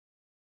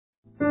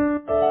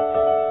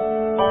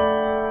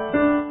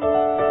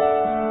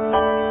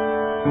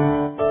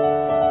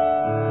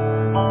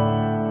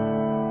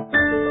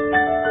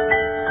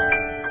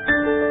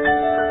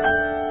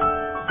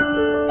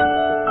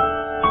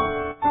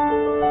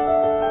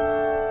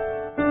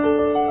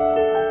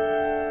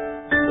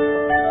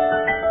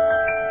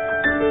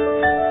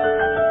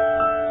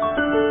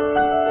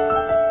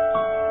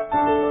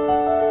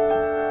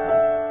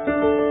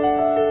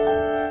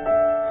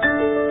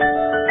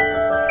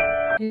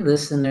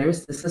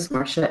listeners. This is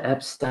Marcia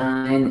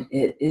Epstein.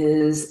 It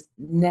is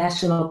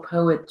National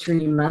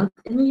Poetry Month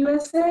in the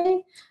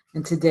USA.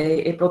 And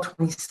today, April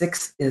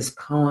 26th, is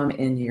Poem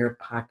in Your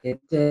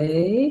Pocket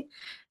Day.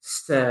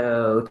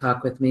 So,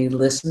 talk with me,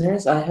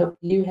 listeners. I hope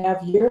you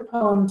have your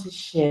poem to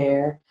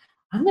share.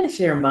 I'm going to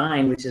share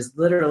mine, which is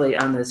literally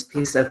on this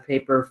piece of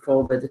paper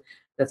folded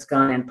that's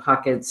gone in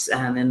pockets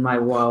and in my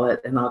wallet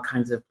and all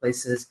kinds of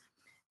places.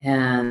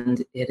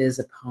 And it is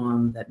a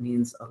poem that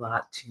means a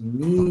lot to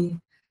me,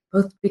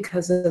 both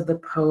because of the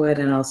poet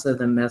and also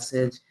the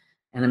message,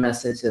 and a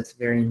message that's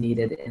very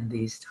needed in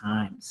these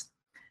times.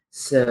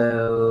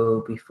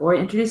 So before I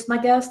introduce my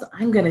guest,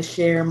 I'm going to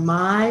share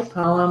my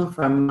poem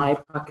from my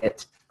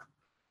pocket,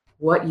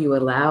 What You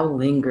Allow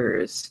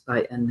Lingers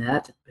by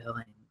Annette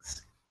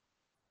Billings.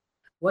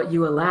 What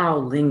you allow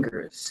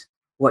lingers,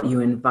 what you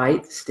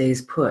invite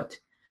stays put.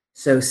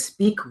 So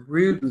speak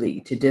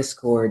rudely to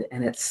discord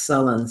and its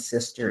sullen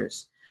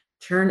sisters.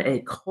 Turn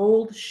a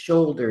cold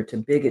shoulder to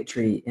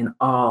bigotry in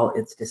all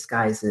its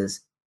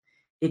disguises.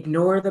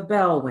 Ignore the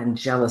bell when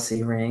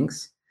jealousy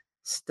rings.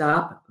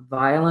 Stop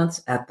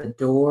violence at the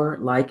door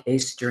like a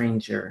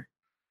stranger.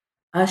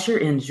 Usher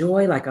in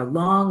joy like a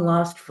long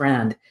lost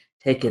friend.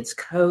 Take its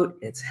coat,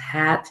 its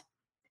hat.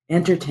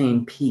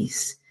 Entertain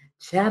peace.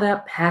 Chat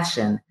up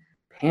passion.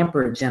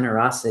 Pamper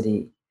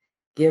generosity.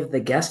 Give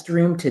the guest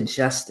room to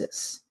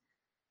justice.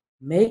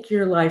 Make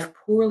your life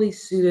poorly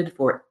suited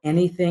for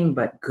anything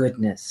but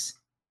goodness.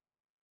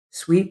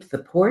 Sweep the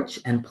porch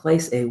and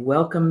place a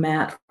welcome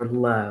mat for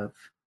love.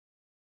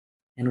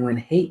 And when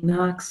hate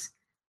knocks,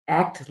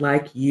 act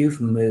like you've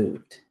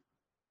moved.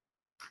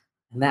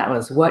 And that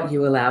was What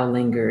You Allow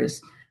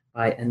Lingers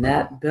by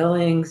Annette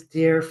Billings,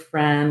 dear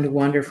friend,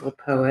 wonderful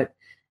poet.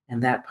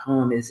 And that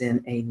poem is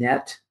in A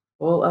Net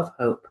Full of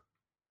Hope.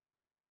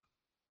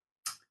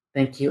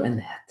 Thank you,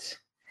 Annette.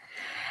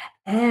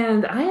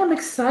 And I am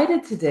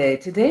excited today.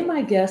 Today,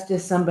 my guest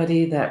is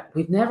somebody that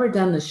we've never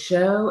done the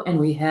show, and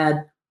we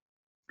had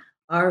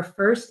our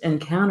first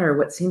encounter,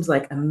 what seems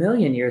like a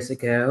million years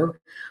ago,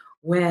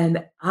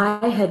 when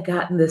I had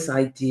gotten this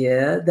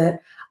idea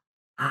that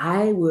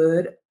I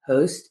would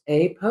host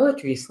a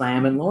poetry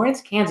slam in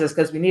Lawrence, Kansas,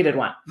 because we needed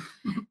one.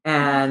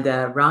 And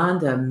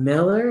Rhonda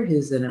Miller,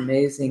 who's an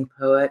amazing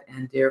poet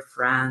and dear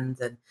friend,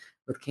 and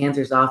with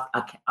Kansas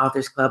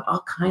Authors Club,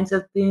 all kinds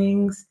of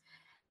things.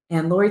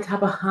 And Lori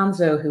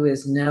Tapahanzo, who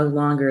is no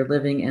longer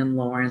living in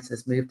Lawrence,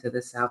 has moved to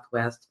the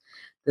Southwest.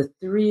 The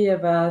three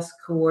of us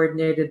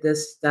coordinated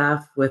this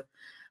stuff with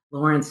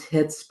Lawrence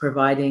Hits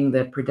providing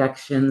the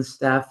production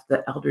stuff.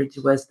 The Eldridge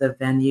was the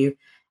venue.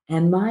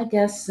 And my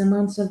guest,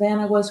 Simone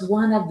Savannah, was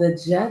one of the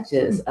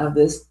judges of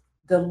this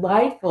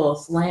delightful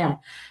slam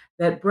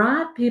that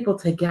brought people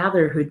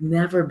together who'd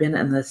never been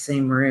in the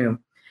same room.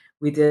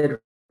 We did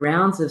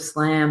rounds of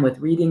slam with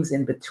readings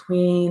in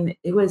between.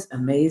 It was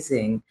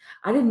amazing.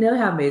 I didn't know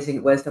how amazing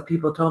it was till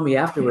people told me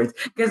afterwards,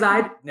 because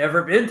I'd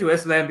never been to a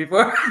slam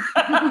before.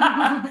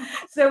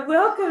 So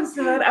welcome,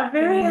 Simone. I'm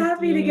very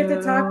happy to get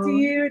to talk to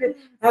you, to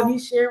have you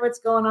share what's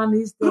going on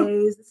these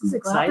days. This is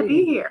exciting. Glad to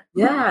be here.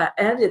 Yeah,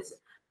 and it's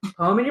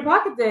Poem in Your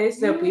Pocket Day.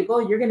 So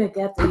people, you're going to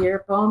get to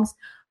hear poems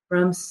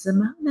from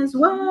Simone as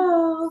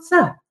well.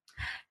 So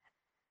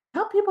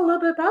tell people a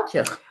little bit about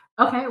you.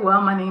 Okay,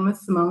 well, my name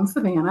is Simone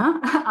Savannah.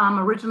 I'm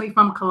originally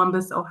from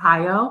Columbus,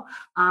 Ohio.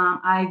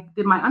 I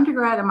did my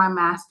undergrad and my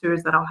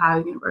master's at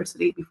Ohio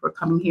University before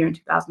coming here in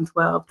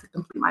 2012 to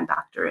complete my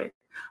doctorate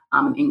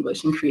in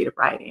English and creative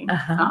writing.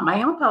 I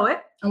am a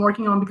poet. I'm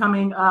working on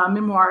becoming a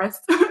memoirist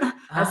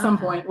at some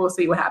point. We'll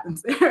see what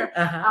happens there.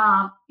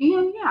 And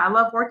yeah, I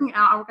love working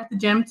out. I work at the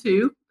gym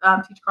too,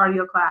 teach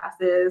cardio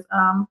classes.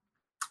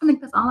 I think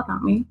that's all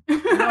about me.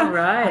 All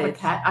right. I have a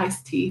cat,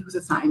 Ice T, who's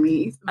a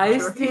Siamese.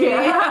 Ice T.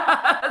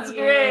 That's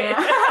great.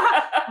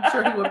 I'm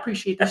sure he will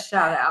appreciate the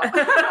shout out.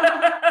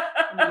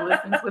 He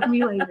listens with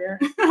me later.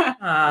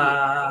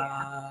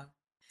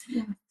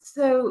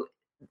 So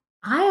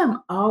I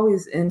am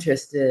always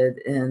interested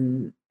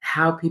in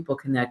how people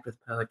connect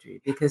with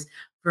poetry, because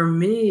for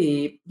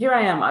me, here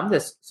I am. I'm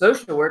this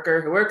social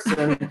worker who works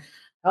in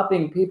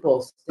helping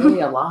people stay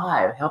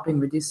alive,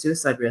 helping reduce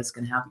suicide risk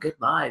and have good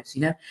lives,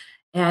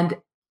 And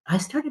I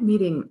started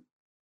meeting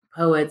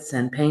poets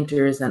and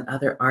painters and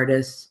other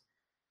artists,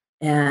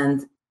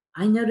 and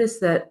I noticed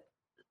that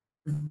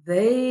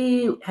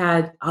they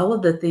had all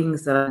of the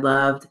things that I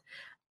loved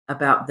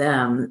about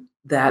them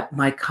that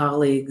my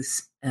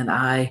colleagues and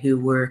I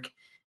who work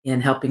in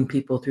helping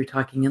people through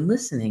talking and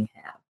listening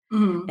have.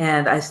 Mm-hmm.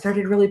 And I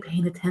started really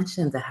paying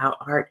attention to how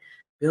art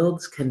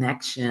builds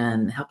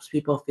connection, helps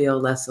people feel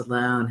less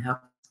alone,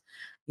 helps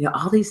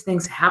all these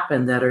things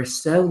happen that are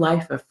so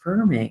life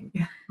affirming.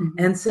 Yeah.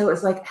 Mm-hmm. And so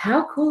it's like,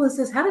 how cool is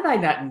this? How did I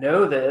not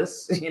know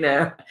this? And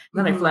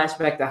then I flash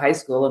back to high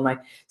school and my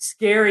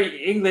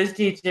scary English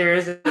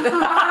teachers.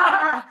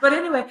 But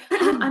anyway,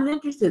 I'm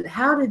interested.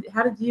 How did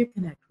you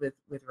connect with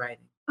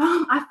writing?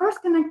 I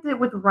first connected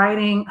with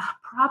writing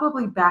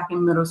probably back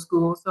in middle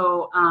school.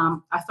 So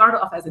I started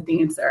off as a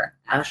dancer,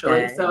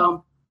 actually. Okay.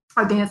 So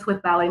I danced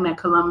with Ballet Met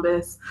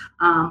Columbus,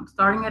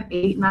 starting at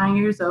 9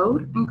 years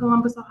old in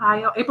Columbus,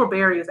 Ohio. April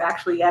Berry is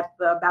actually at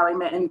the Ballet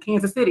Met in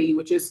Kansas City,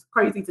 which is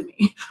crazy to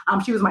me.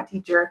 She was my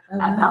teacher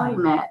at Ballet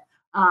Met.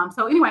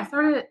 So anyway, I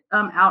started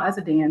out as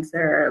a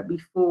dancer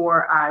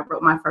before I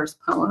wrote my first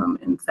poem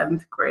in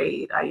 7th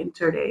grade. I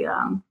entered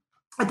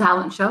a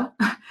talent show.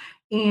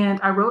 And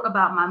I wrote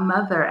about my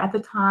mother at the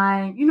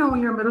time. You know, when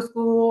you're in middle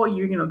school,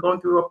 you're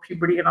going through a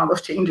puberty and all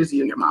those changes.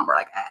 You and your mom are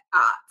like at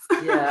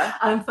odds. Yeah.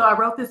 And so I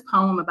wrote this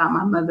poem about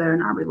my mother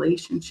and our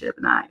relationship,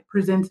 and I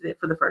presented it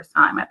for the first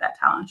time at that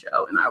talent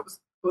show, and I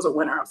was a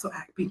winner. I was so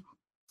happy.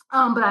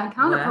 But I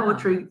encountered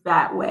poetry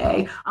that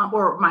way,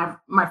 or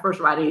my first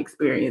writing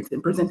experience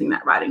in presenting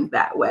that writing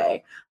that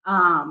way.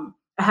 I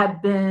had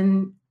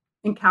been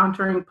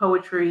encountering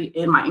poetry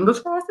in my English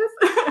classes.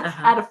 I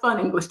had a fun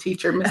English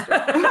teacher,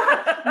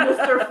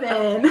 Mr.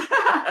 Finn,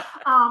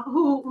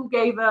 who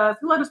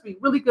let us read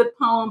really good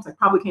poems. I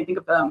probably can't think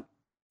of them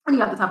any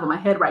off the top of my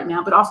head right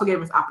now, but also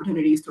gave us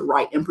opportunities to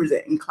write and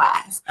present in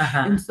class.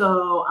 And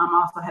so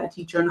I also had a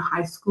teacher in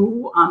high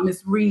school,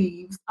 Miss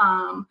Reeves,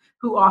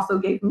 who also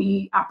gave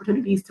me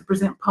opportunities to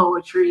present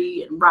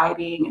poetry and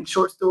writing and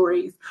short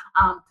stories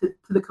to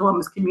the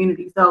Columbus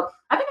community. So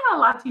I think I had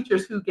a lot of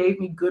teachers who gave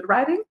me good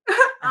writing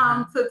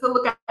to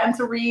look at and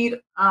to read,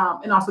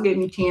 and also gave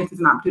me chances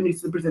and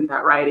opportunities to present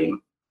that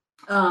writing.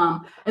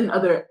 And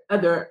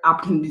other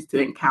opportunities to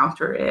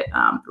encounter it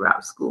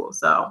throughout school.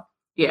 So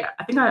yeah,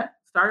 I think I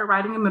started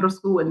writing in middle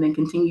school and then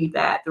continued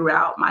that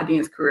throughout my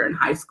dance career in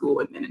high school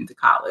and then into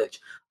college.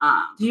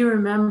 Do you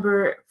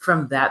remember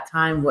from that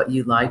time what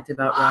you liked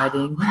about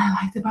writing? What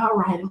I liked about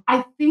writing,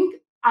 I think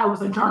I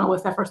was a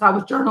journalist at first. I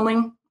was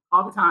journaling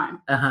all the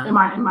time in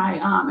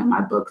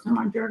my books and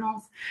my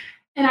journals.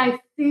 And I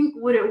think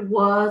what it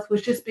was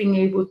just being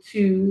able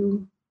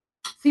to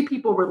see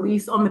people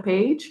release on the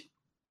page.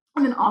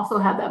 And then also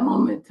have that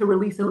moment to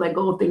release and let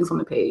go of things on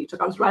the page.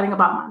 Like I was writing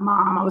about my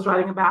mom. I was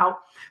writing about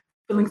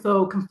feeling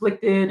so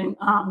conflicted and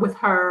with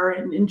her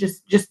and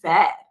just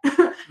sad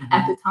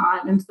at the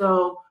time. And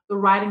so the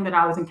writing that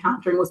I was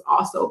encountering was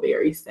also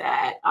very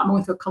sad. I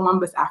went to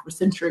Columbus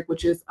Afrocentric,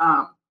 which is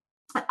an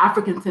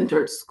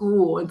African-centered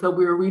school. And so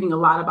we were reading a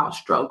lot about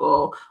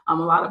struggle, a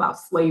lot about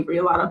slavery,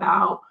 a lot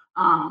about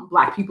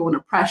Black people and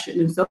oppression.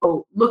 And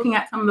so looking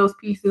at some of those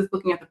pieces,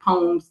 looking at the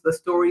poems, the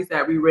stories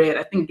that we read,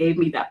 I think gave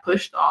me that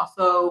push to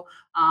also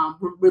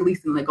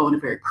release and let go in a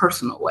very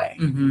personal way.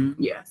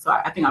 Yeah, so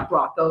I think I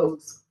brought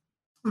those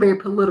very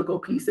political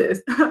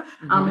pieces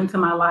into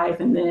my life,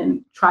 and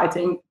then try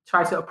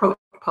to approach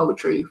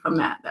poetry from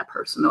that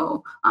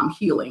personal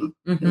healing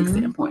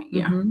standpoint.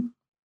 Yeah.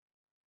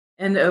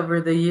 And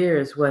over the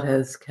years, what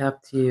has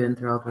kept you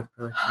enthralled with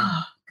poetry?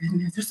 Oh,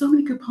 goodness, there's so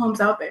many good poems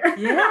out there.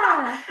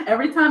 Yeah.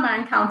 Every time I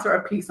encounter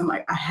a piece, I'm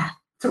like, I have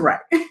to write.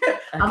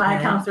 I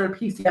encountered a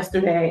piece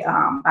yesterday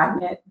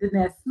by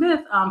Danez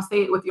Smith,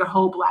 Say It With Your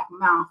Whole Black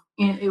Mouth.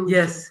 And it was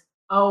just,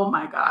 oh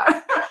my God.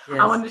 Yes.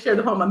 I wanted to share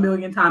the poem a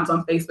million times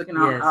on Facebook, and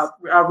I'll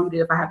read it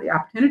if I have the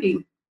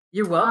opportunity.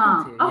 You're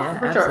welcome to. Yeah,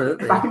 for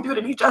absolutely. Sure. If I can do it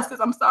any justice,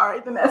 I'm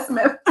sorry, Danez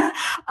Smith. But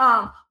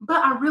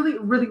I really,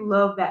 really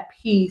love that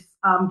piece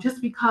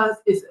just because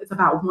it's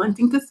about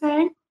wanting to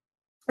say.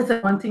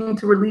 It's wanting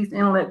to release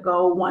and let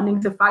go,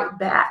 wanting to fight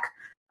back.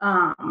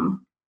 And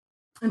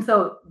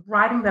so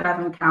writing that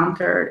I've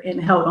encountered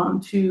and held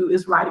on to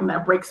is writing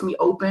that breaks me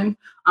open,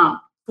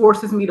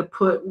 forces me to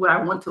put what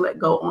I want to let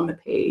go on the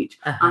page,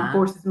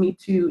 forces me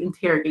to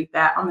interrogate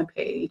that on the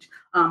page.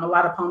 A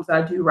lot of poems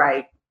that I do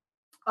write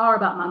are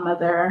about my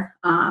mother.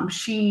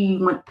 She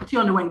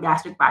underwent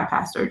gastric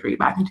bypass surgery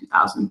back in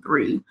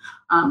 2003,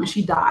 and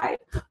she died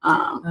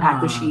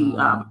after she,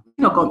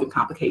 going through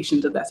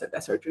complications of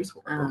that surgery. Is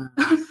horrible.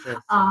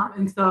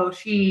 And so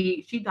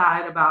she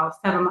died about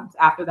 7 months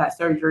after that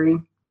surgery.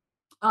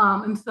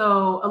 And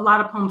so a lot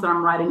of poems that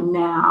I'm writing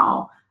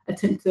now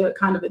attempt to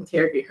kind of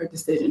interrogate her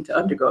decision to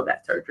undergo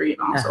that surgery,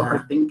 and also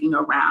her thinking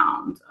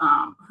around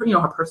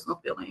her personal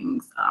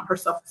feelings, her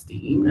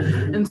self-esteem.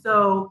 And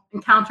so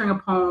encountering a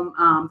poem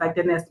by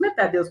Danez Smith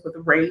that deals with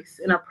race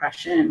and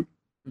oppression.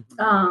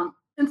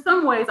 In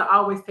some ways, I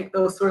always take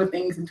those sort of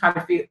things and try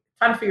to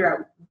figure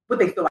out what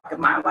they feel like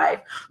in my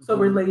life. So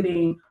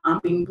relating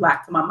being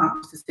Black to my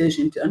mom's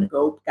decision to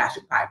undergo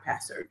gastric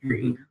bypass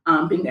surgery,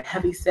 being a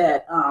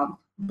heavy-set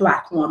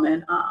Black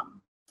woman,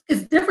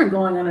 it's different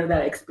going under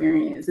that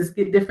experience. It's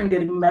different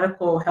getting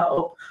medical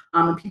help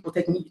and people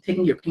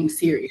taking your pain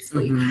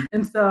seriously.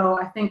 And so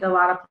I think a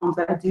lot of poems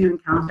that I do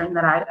encounter and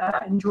that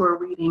I enjoy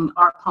reading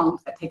are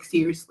poems that take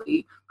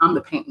seriously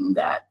the pain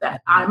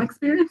that I'm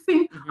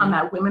experiencing,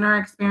 that women are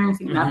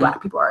experiencing, and that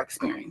Black people are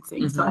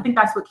experiencing. So I think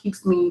that's what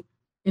keeps me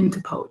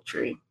into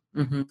poetry.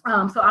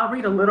 So I'll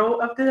read a little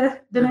of the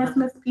Danez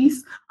Smith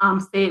piece,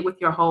 Say It With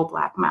Your Whole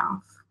Black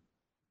Mouth.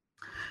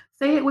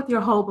 Say it with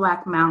your whole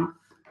Black mouth.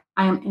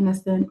 I am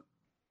innocent.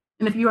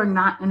 And if you are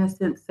not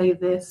innocent, say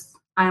this: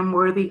 I am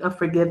worthy of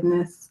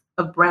forgiveness,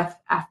 of breath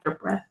after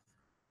breath.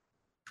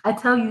 I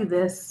tell you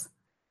this: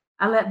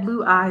 I let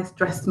blue eyes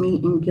dress me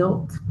in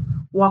guilt,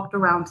 walked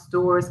around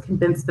stores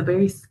convinced the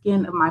very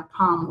skin of my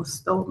palm was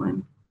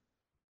stolen.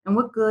 And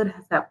what good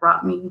has that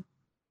brought me?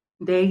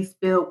 Days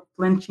filled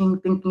flinching,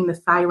 thinking the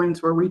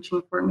sirens were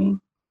reaching for me.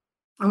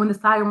 And when the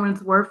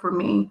sirens were for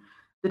me,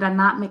 did I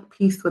not make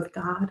peace with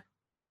God?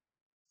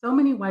 So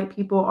many white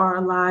people are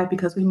alive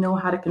because we know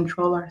how to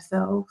control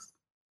ourselves.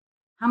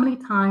 How many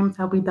times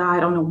have we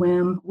died on a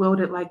whim,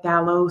 wielded like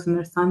gallows in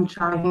their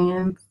sunshine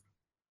hands?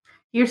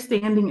 Here,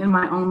 standing in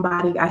my own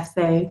body, I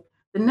say,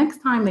 the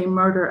next time they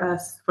murder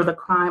us for the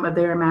crime of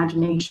their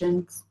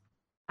imaginations,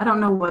 I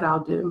don't know what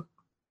I'll do.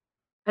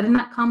 I did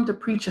not come to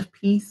preach of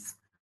peace,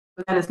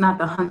 but that is not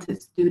the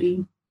hunted's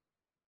duty.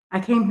 I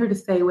came here to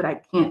say what I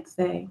can't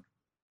say,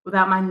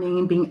 without my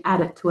name being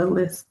added to a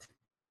list.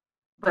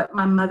 But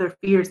my mother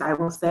fears I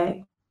will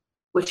say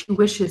what she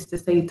wishes to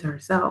say to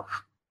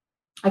herself.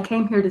 I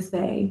came here to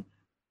say,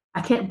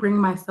 I can't bring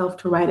myself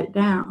to write it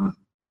down.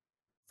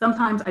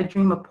 Sometimes I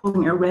dream of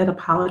pulling a red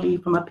apology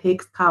from a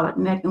pig's collared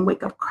neck and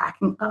wake up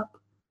cracking up.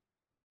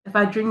 If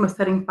I dream of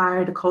setting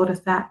fire to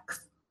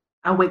cul-de-sacs,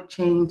 I wake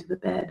chained to the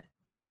bed.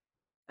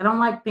 I don't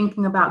like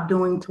thinking about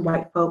doing to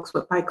white folks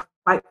what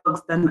white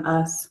folks done to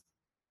us.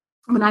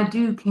 When I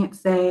do, can't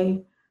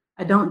say,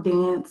 I don't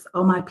dance.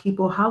 Oh, my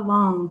people, how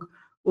long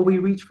will we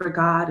reach for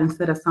God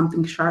instead of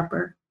something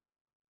sharper?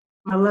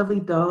 My lovely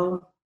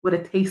doe, with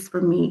a taste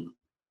for meat,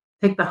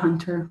 take the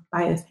hunter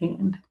by his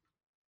hand.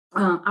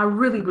 I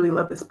really, really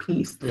love this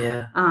piece.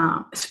 Yeah.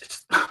 It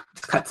just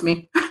cuts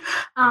me.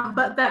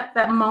 But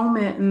that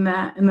moment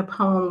in the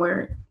poem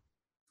where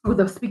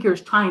the speaker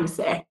is trying to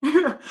say,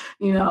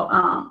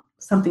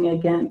 something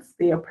against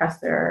the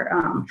oppressor,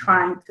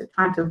 trying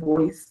to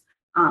voice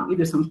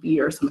either some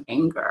fear or some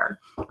anger.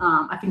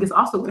 I think it's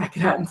also what I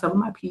get at in some of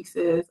my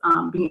pieces,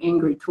 being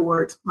angry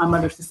towards my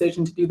mother's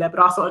decision to do that,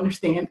 but also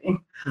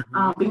understanding,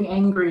 being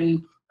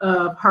angry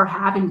of her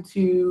having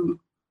to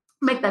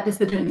make that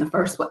decision in the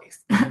first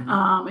place.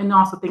 And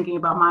also thinking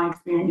about my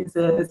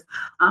experiences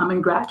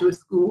in graduate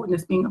school and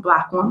just being a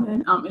Black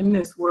woman in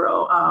this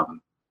world,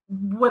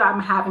 what I'm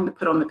having to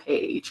put on the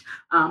page.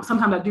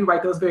 Sometimes I do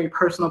write those very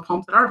personal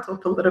poems that aren't so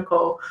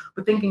political,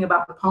 but thinking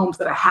about the poems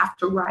that I have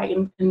to write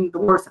and the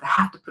words that I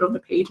have to put on the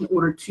page in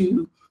order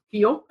to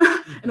heal,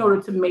 in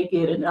order to make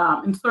it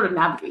and sort of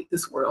navigate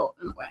this world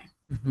in a way.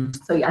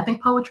 So yeah, I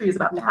think poetry is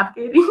about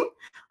navigating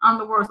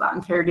the world, about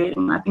interrogating.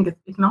 And I think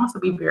it can also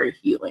be very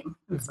healing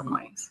in some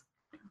ways.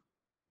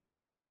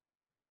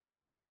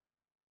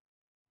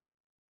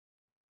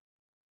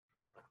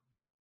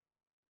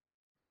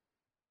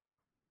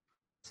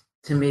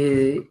 To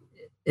me,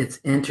 it's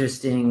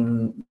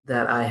interesting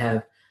that I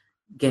have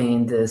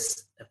gained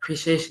this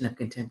appreciation of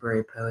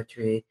contemporary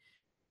poetry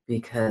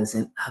because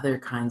in other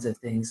kinds of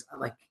things,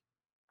 like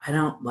I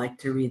don't like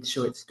to read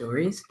short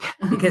stories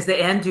because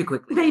they end too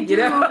quickly. They do.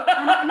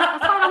 And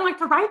that's why I don't like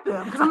to write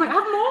them, because I'm like, I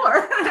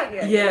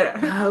have more. Yeah,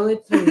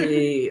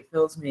 poetry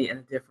fills me in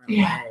a different way.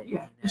 Yeah, you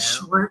know? It's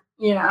short.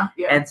 Yeah.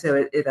 And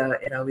so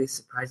it always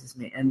surprises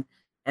me, and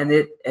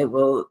it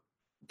will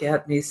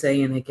get me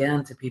saying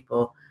again to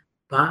people,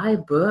 buy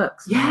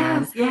books,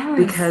 Yes.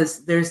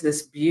 because there's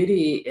this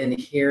beauty in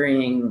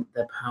hearing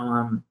the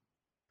poem,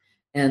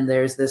 and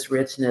there's this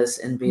richness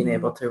in being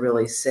able to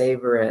really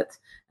savor it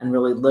and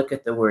really look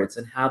at the words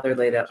and how they're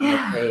laid out on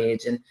the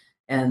page,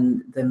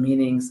 and the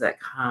meanings that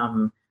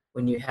come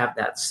when you have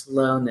that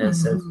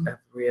slowness of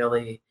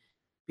really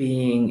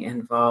being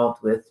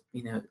involved with,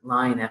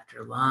 line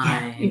after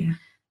line.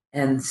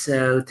 And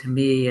so to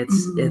me,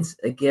 it's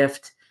a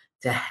gift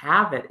to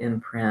have it in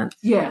print.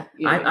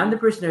 I'm the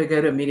person who would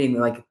go to a meeting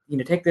like,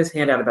 take this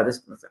handout about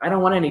this. I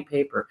don't want any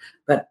paper,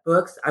 but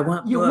books. I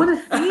want books. You want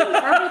to see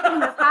everything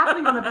that's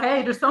happening on the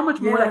page. There's so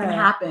much more that can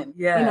happen.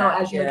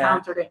 As you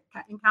encounter it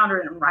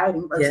in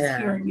writing versus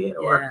hearing it,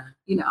 or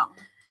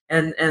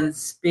And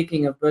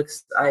speaking of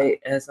books,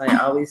 as I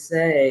always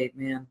say,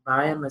 man,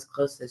 buy them as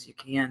close as you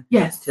can.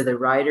 To the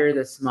writer,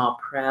 the small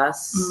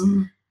press.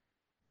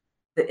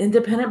 The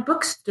independent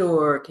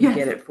bookstore can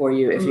get it for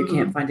you if you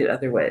can't find it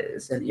other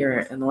ways. And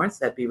here in Lawrence,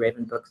 that'd be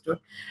Raven Bookstore.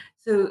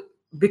 So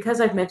because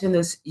I've mentioned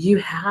this, you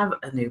have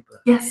a new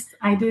book. Yes,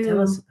 I do.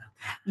 Tell us about that.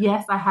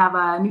 Yes, I have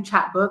a new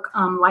chapbook,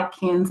 Like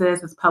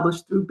Kansas. It's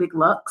published through Big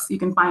Lux. You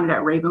can find it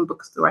at Raven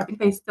Bookstore. I think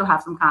they still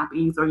have some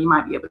copies, or you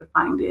might be able to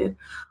find it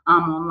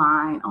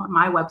online on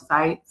my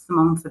website,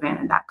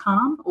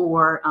 SimoneSavannah.com,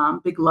 or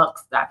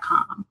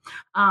BigLux.com.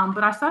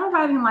 But I started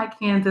writing Like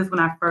Kansas when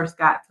I first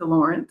got to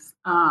Lawrence.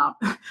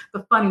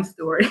 The funny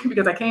story,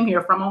 because I came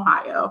here from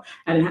Ohio.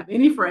 I didn't have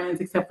any friends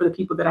except for the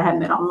people that I had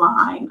met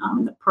online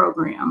in the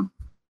program.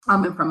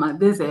 And from my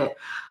visit.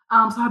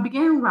 So I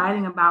began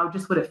writing about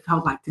just what it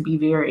felt like to be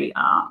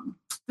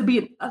to be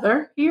an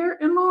other here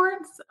in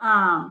Lawrence.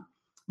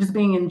 Just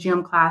being in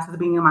gym classes,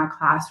 being in my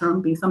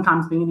classroom,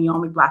 sometimes being the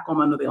only Black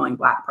woman or the only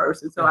Black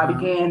person. So I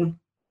began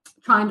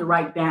trying to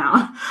write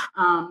down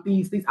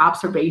these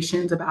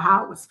observations about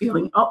how I was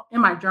feeling in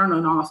my journal,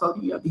 and also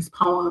these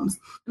poems.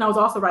 And I was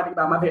also writing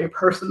about my very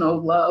personal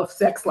love,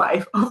 sex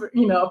life,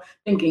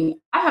 thinking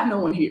I have no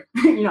one here.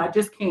 I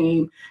just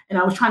came, and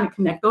I was trying to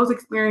connect those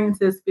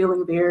experiences,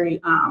 feeling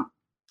very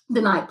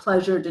denied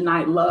pleasure,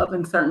 denied love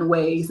in certain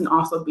ways, and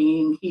also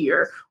being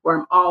here where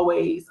I'm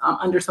always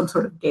under some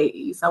sort of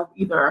gaze. So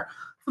either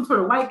some sort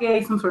of white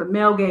gaze, some sort of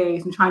male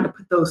gaze, and trying to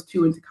put those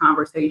two into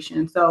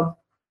conversation. So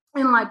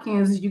in Like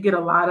Kansas, you get a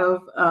lot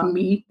of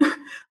me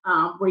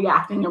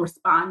reacting and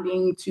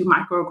responding to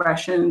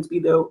microaggressions, be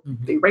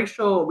they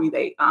racial, or be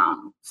they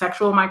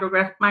sexual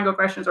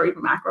microaggressions, or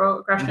even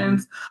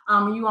macroaggressions.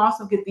 You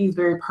also get these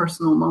very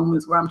personal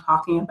moments where I'm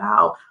talking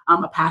about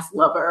a past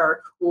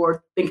lover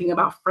or thinking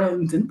about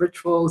friends and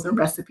rituals and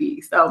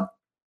recipes. So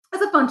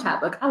it's a fun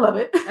chapbook. I love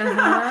it.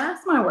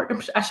 It's my work.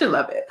 I should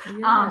love it.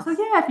 Yes. So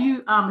yeah, if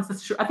you, I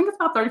think it's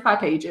about 35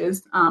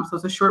 pages. So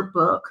it's a short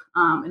book,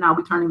 and I'll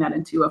be turning that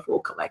into a full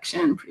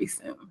collection pretty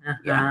soon.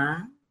 Yeah.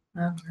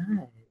 All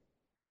right.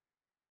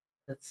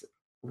 That's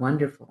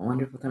wonderful,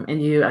 wonderful time.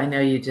 And I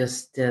know you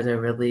just did a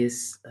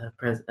release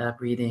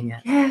reading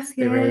at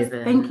the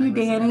Raven. Thank you,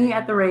 Danny,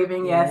 at the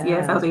Raven. Yes,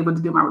 yes. I was able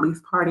to do my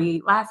release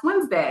party last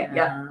Wednesday.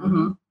 Yeah.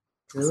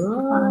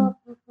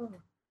 Cool.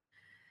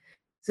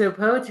 So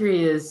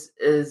poetry is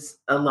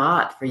a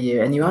lot for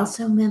you, and you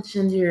also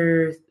mentioned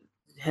you're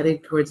heading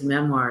towards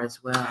memoir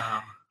as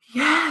well.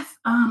 Yes.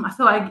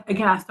 So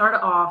I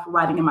started off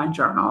writing in my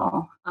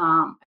journal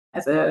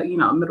as a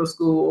middle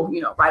school,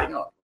 writing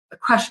the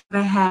crush that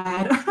I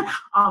had,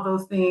 all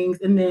those things,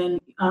 and then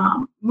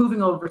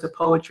moving over to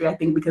poetry. I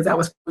think because that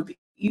was the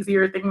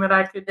easier thing that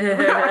I could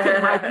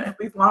write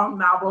these long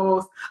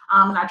novels.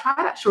 And I tried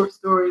out short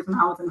stories when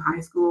I was in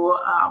high school,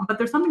 but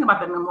there's something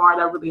about the memoir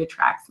that really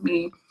attracts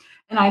me.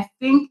 And I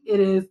think it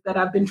is that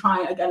I've been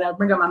trying, again, I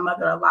bring up my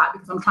mother a lot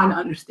because I'm trying to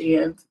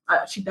understand.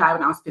 She died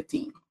when I was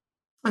 15.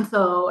 And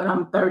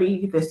I'm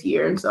 30 this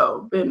year. And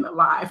so been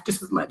alive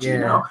just as much,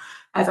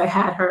 as I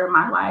had her in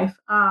my life.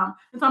 And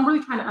so I'm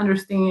really trying to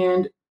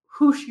understand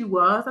who she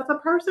was as a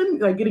person,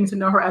 like getting to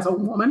know her as a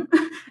woman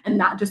and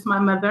not just my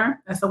mother,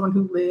 as someone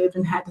who lived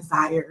and had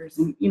desires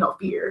and,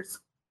 fears.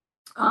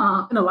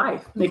 In a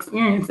life and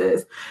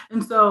experiences.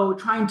 And so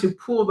trying to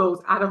pull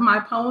those out of my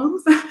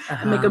poems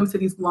and make them to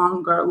these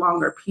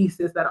longer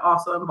pieces that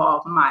also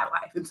involve my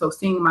life. And so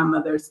seeing my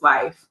mother's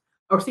life,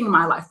 or seeing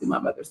my life through my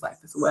mother's life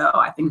as well,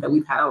 I think that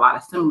we've had a lot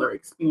of similar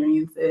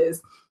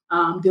experiences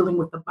dealing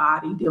with the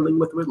body, dealing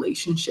with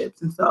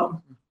relationships. And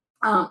so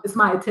it's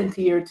my intent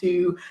here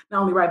to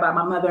not only write about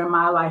my mother and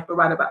my life, but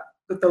write about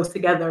put those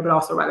together, but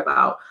also write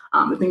about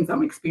the things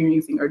I'm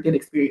experiencing or did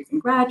experience in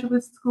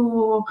graduate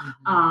school,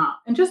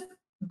 and just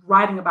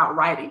writing about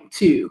writing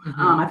too.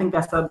 I think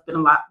that's been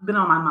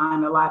on my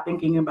mind a lot,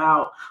 thinking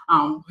about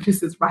what is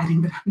this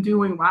writing that I'm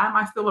doing? Why am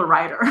I still a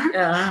writer?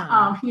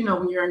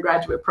 When you're in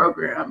graduate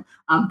program,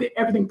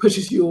 everything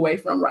pushes you away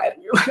from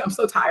writing. You're like, I'm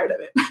so tired of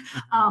it.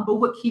 But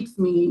what keeps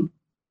me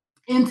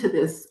into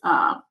this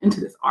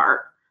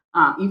art,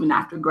 even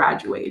after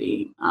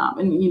graduating,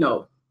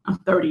 I'm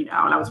 30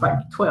 now, and I was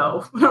like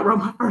 12 when I wrote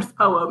my first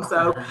poem.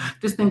 So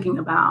just thinking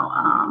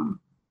about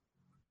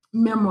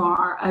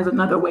memoir as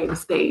another way to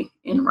stay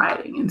in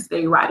writing and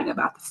stay writing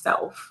about the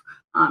self,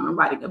 and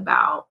writing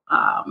about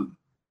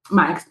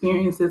my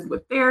experiences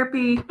with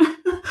therapy,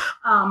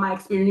 my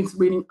experience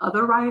reading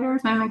other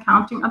writers and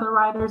encountering other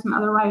writers and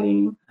other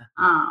writing.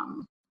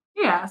 So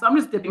I'm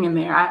just dipping in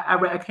there.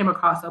 I came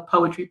across a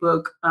poetry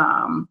book.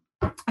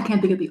 I can't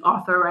think of the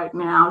author right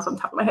now, so on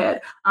top of my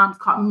head. It's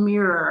called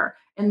Mirror.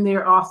 And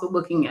they're also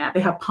they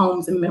have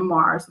poems and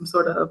memoirs, some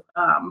sort of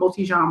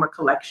multi-genre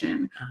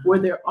collection where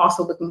they're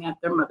also looking at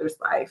their mother's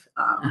life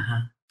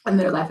and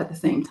their life at the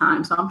same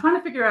time. So I'm trying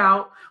to figure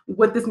out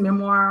what this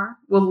memoir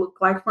will look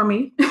like for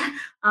me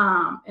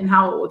and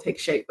how it will take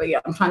shape. But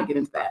I'm trying to get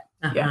into that.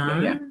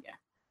 Yeah.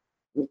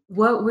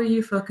 What were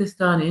you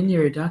focused on in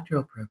your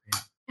doctoral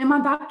program? In my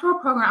doctoral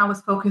program, I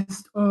was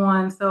focused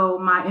on, so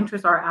my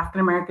interests are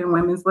African-American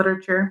women's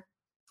literature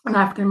and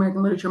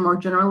African-American literature more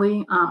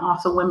generally,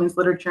 also women's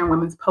literature and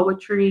women's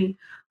poetry,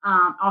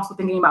 also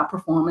thinking about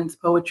performance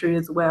poetry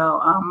as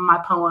well.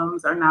 My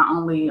poems are not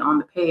only on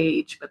the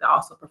page, but I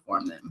also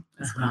perform them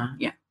as well.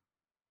 Yeah.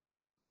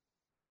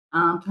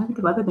 I'm trying to think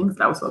of other things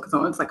that I was focused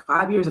on. It's like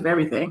 5 years of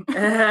everything.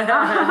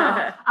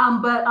 But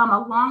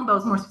along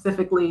those, more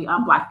specifically,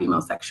 Black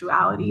female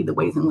sexuality, the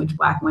ways in which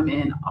Black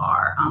women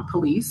are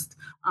policed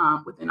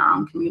within our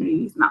own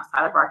communities and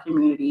outside of our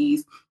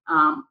communities.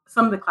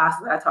 Some of the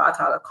classes that I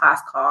taught a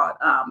class called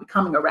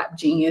Becoming a Rap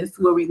Genius,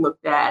 where we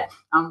looked at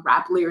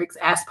rap lyrics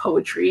as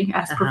poetry,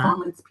 as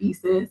performance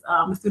pieces.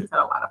 The students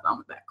had a lot of fun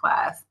with that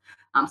class.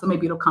 So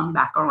maybe it'll come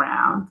back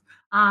around.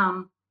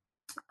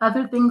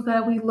 Other things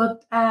that we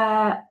looked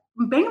at,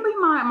 mainly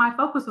my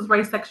focus was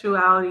race,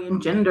 sexuality, and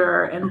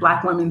gender and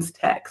Black women's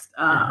text,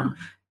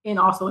 and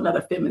also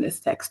another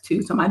feminist text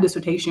too. So my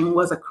dissertation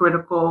was a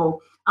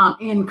critical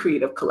and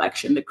creative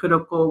collection. The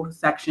critical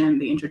section,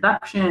 the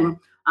introduction,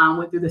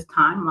 went through this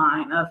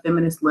timeline of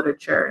feminist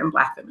literature and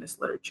Black feminist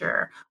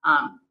literature,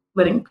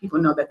 letting people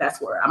know that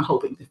that's where I'm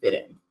hoping to fit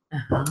in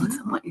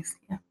some ways.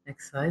 Yeah.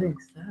 Exciting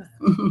stuff.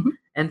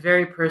 And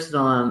very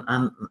personal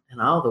in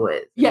all the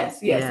ways.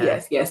 Yes.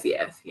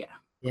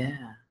 Yeah.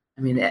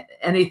 I mean,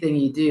 anything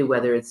you do,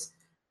 whether it's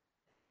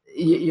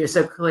you're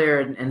so clear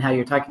in how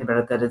you're talking about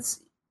it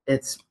that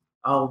it's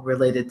all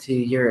related to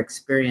your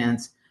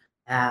experience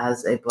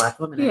as a Black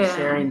woman and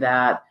sharing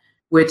that,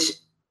 which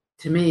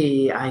to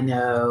me, I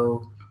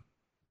know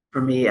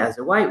for me as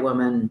a white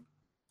woman,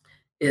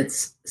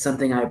 it's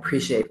something I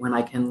appreciate when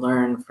I can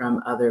learn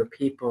from other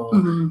people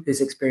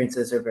whose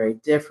experiences are very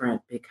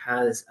different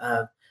because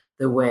of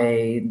the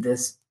way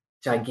this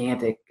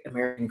gigantic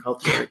American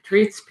culture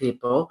treats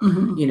people.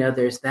 You know,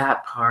 there's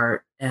that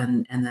part.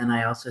 And then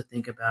I also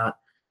think about,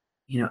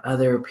 you know,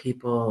 other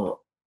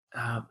people,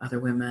 other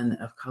women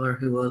of color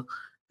who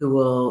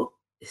will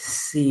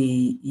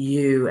see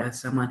you as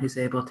someone who's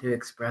able to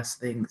express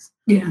things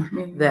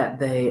that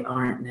they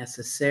aren't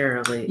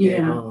necessarily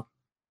able.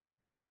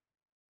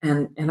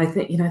 And I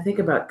think, you know, I think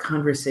about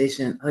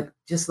conversation. Like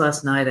just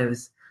last night, I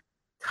was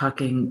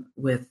talking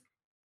with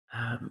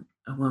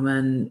a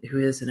woman who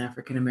is an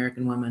African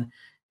American woman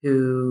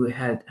who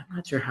had, I'm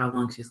not sure how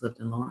long she's lived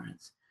in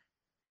Lawrence.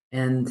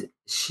 And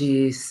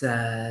she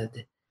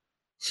said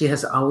she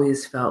has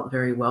always felt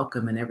very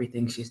welcome in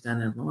everything she's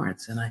done in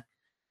Lawrence. And I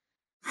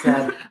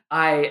said,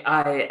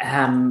 I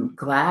am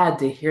glad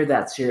to hear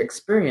that's your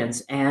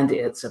experience, and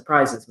it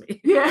surprises me.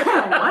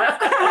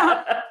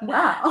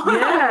 Wow.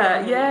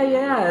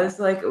 Yeah. It's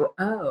like,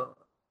 oh,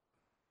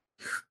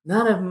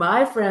 none of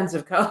my friends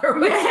of color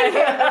would say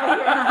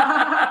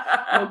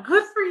that. Well,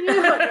 good for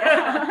you.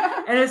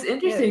 And it's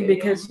interesting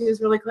because she was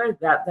really clear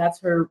that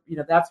that's her, you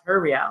know, that's her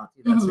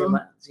reality. That's her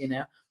lens, you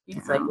know.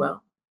 It's like,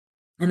 well,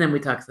 and then we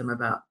talked to them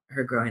about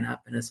her growing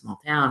up in a small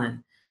town,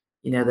 and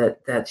you know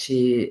that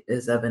she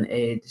is of an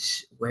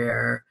age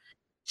where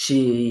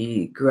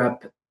she grew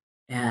up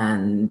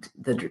and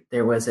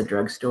there was a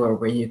drugstore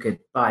where you could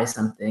buy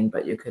something,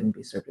 but you couldn't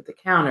be served at the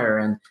counter,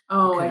 and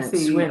I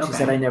see. Swim. She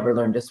said, I never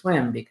learned to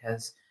swim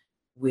because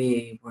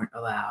we weren't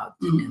allowed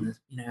in this,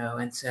 you know.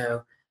 And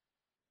so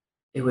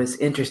it was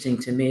interesting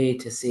to me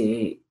to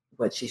see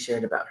what she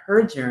shared about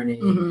her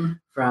journey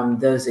from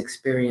those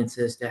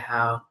experiences to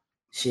how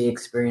she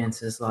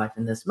experiences life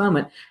in this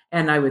moment.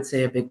 And I would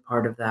say a big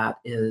part of that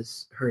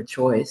is her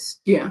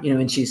choice. You know,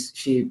 and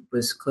she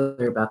was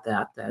clear about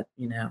that,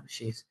 you know,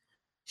 she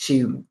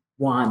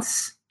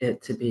wants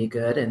it to be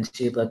good and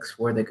she looks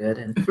for the good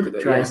and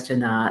tries to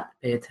not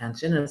pay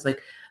attention. And it's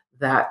like,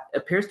 that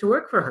appears to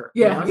work for her.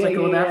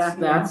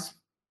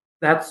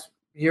 That's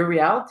your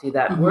reality.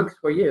 That works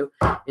for you.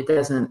 It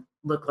doesn't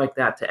look like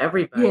that to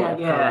everybody. But,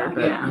 you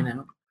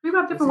know, we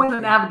have different ways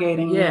of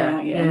navigating.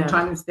 And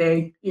trying to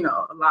stay, you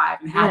know, alive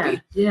and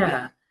happy.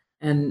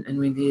 And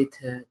we need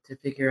to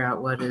figure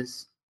out what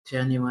is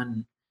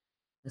genuine.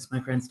 As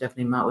my friend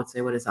Stephanie Mott would say,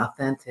 what is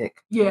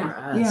authentic for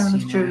us.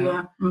 That's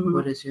true.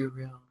 What is your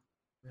real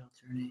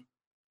journey?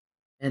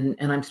 And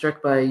I'm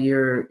struck by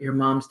your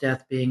mom's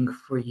death being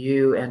for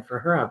you and for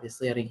her,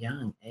 obviously, at a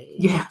young age.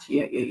 Yeah.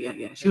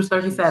 She was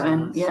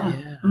 37. So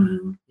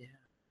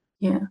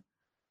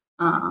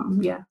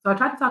I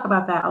try to talk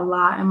about that a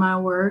lot in my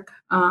work,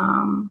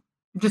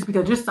 just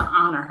to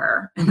honor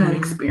her and that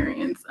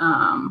experience.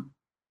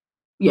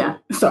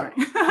 Sorry.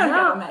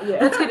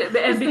 That's good.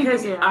 And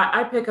because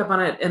I pick up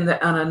on it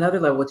on another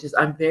level, which is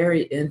I'm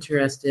very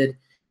interested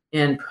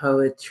in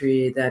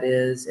poetry that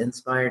is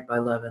inspired by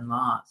love and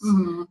loss.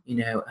 You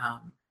know,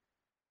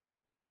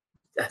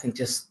 I think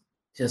just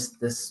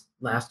this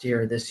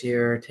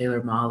year,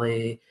 Taylor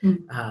Mali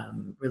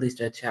released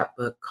a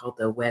chapbook called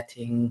The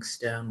Whetting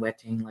Stone,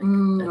 whetting like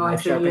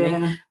knife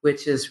sharpening,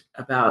 which is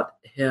about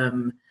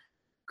him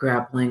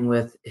grappling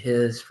with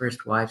his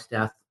first wife's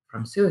death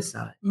from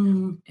suicide.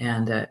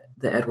 And the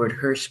Edward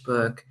Hirsch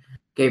book,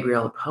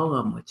 Gabriel, a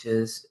Poem, which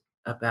is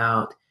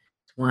about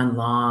one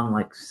long,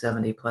 like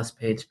 70 plus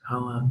page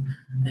poem.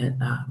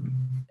 And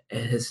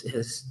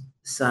his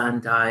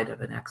son died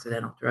of an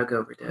accidental drug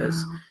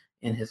overdose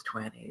in his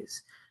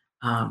 20s.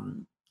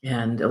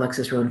 And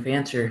Alexis Rowan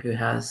Fancher, who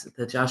has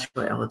the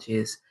Joshua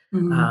Elegies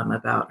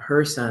about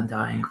her son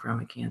dying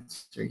from a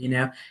cancer, you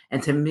know.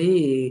 And to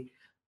me,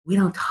 we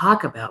don't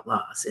talk about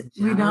loss in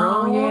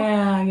general. We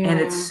don't, and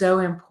it's so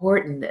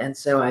important. And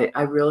so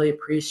I really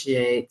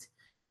appreciate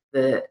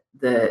those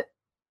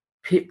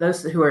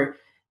who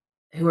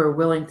are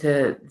willing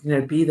to, you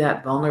know, be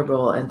that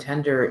vulnerable and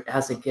tender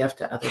as a gift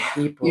to other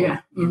people. You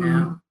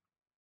know.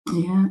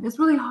 Yeah, it's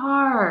really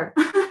hard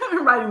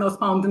writing those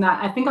poems, and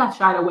I think I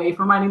shied away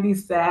from writing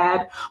these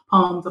sad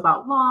poems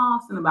about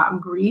loss and about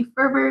grief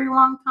for a very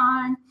long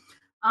time.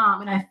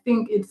 And I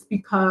think it's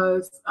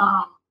because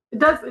it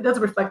does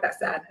reflect that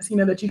sadness, you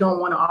know, that you don't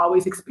want to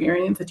always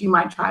experience, that you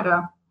might try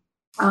to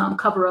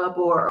cover up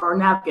or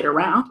navigate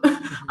around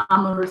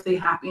or stay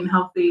happy and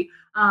healthy.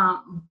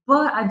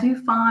 But I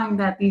do find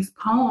that these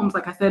poems,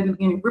 like I said in the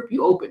beginning, rip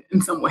you open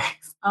in some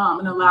ways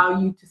and allow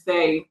you to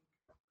say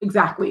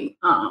exactly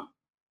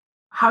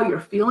how you're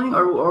feeling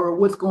or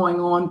what's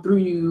going on through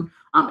you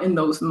in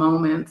those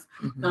moments.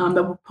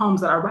 The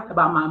poems that I write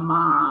about my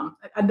mom,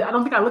 I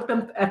don't think I looked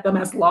at them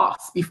as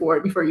loss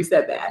before you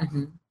said that.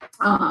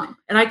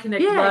 And I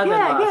connect love and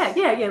loss.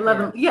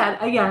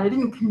 I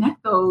didn't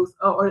connect those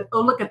or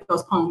look at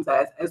those poems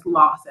as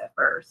loss at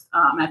first.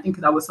 I think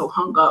because I was so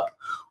hung up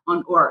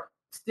on or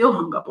still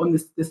hung up on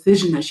this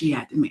decision that she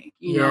had to make,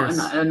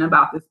 and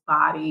about this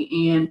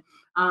body. And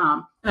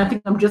I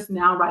think I'm just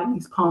now writing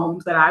these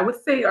poems that I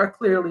would say are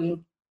clearly,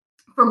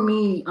 for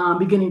me,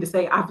 beginning to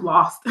say I've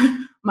lost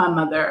my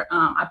mother.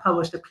 I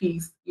published a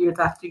piece years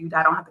after you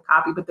died. I don't have the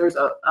copy, but there's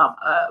a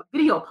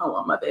video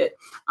poem of it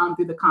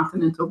through the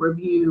Continental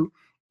Review,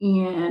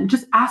 and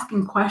just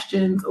asking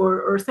questions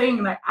or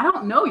saying like, I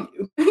don't know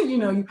you.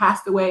 You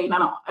passed away, and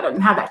I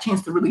didn't have that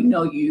chance to really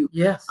know you.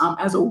 Yes.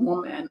 As a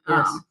woman.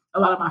 Yes. A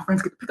lot of my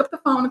friends get to pick up the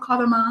phone and call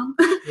their mom,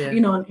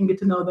 and get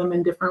to know them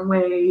in different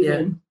ways.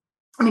 Yeah.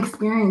 And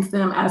experience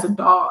them as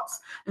adults.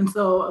 And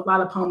so a lot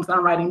of poems that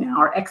I'm writing now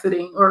are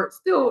exiting or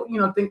still,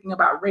 thinking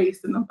about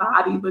race and the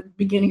body, but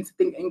beginning to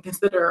think and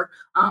consider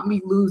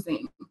me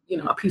losing,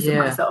 a piece of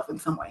myself in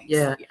some ways.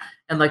 Yeah.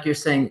 And like you're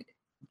saying,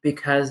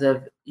 because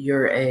of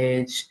your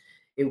age,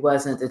 it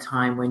wasn't a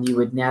time when you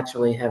would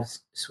naturally have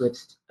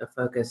switched a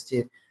focus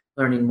to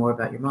learning more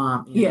about your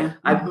mom.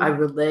 I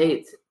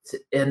relate to,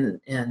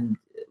 in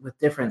with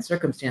different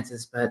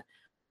circumstances, but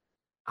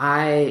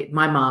my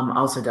mom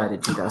also died in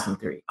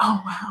 2003.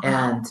 Oh, wow.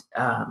 And,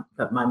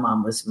 but my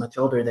mom was much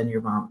older than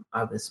your mom.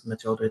 I was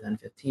much older than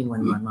 15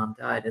 when my mom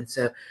died. And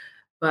so,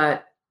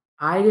 but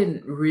I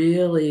didn't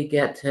really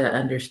get to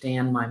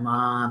understand my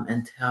mom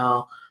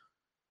until,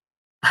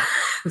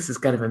 this is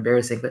kind of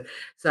embarrassing, but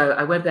so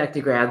I went back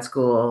to grad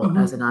school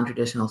as a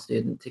non-traditional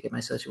student to get my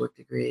social work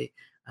degree.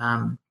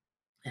 I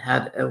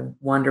had a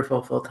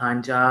wonderful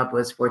full-time job,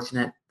 was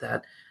fortunate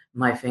that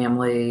my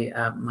family,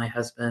 my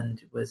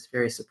husband was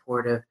very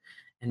supportive,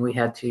 and we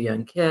had 2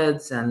 young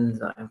kids.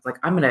 And I was like,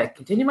 I'm going to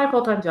continue my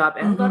full-time job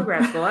and go to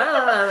grad school.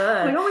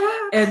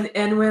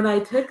 And when I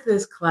took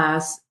this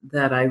class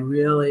that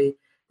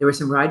there were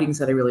some writings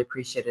that I really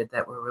appreciated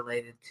that were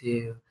related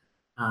to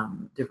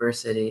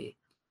diversity.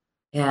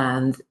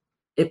 And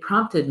it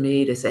prompted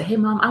me to say, hey,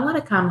 Mom, I want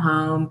to come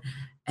home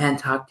and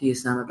talk to you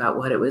some about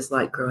what it was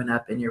like growing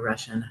up in your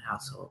Russian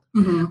household.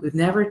 We've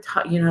never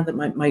taught,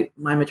 that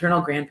my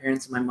maternal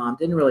grandparents and my mom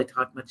didn't really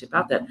talk much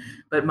about that.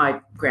 But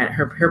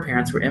her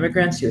parents were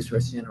immigrants. She was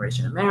first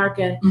generation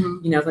American.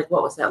 It's like,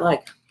 what was that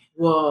like?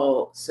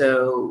 Well,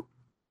 so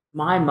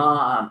my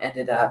mom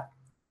ended up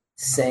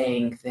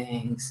saying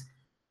things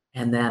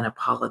and then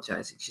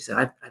apologizing. She said,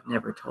 I've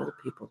never told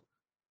people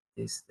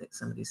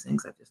some of these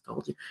things I've just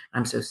told you.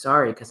 I'm so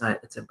sorry because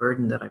it's a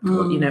burden that I've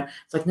told.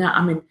 It's like, no,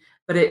 I mean,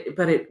 but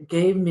it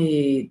gave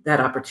me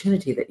that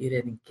opportunity that you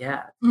didn't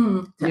get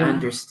to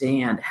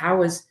understand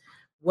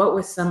what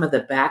was some of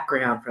the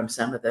background from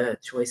some of the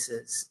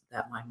choices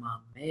that my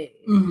mom made.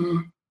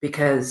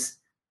 Because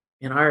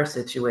in our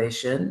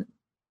situation,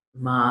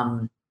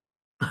 Mom,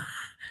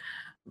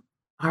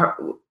 our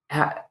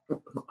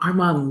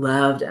mom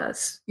loved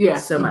us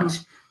so much.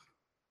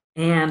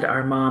 And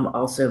our mom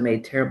also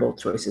made terrible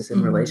choices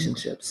in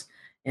relationships.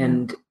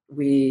 And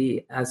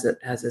we, as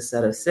a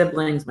set of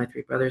siblings, my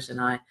 3 brothers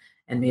and I,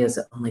 and me as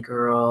the only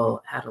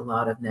girl, had a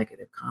lot of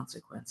negative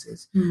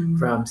consequences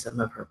from some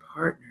of her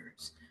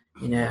partners,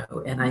 and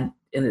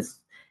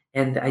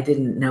I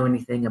didn't know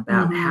anything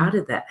about how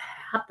did that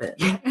happen?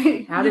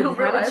 How did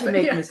she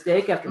make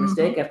mistake after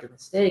mistake after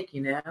mistake,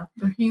 They're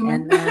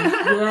human. And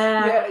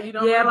then, you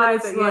don't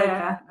realize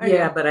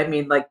it. But I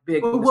mean, like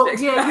big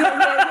mistakes.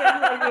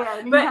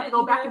 And you have to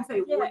go back and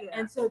say,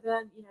 And so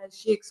then,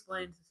 she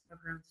explained some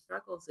of her own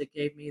struggles. It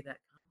gave me that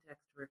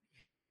context where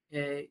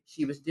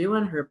she was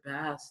doing her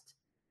best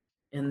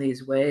in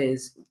these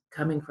ways,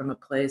 coming from a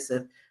place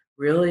of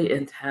really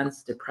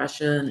intense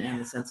depression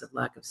and a sense of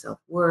lack of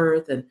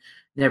self-worth and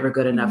never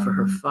good enough for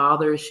her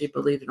father, she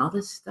believed, and all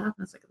this stuff.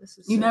 And it's like, this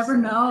is you never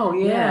know.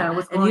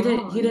 And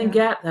you didn't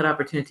get that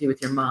opportunity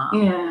with your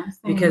mom.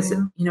 Because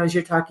as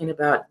you're talking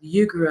about,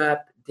 you grew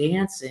up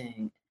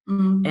dancing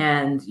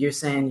and you're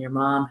saying your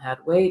mom had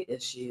weight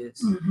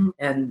issues,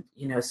 and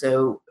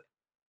so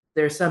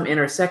there's some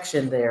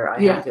intersection there.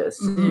 I have to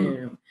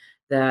assume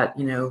that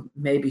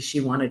maybe she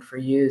wanted for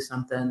you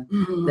something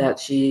that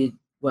she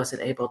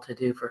wasn't able to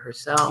do for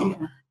herself.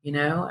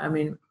 I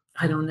mean,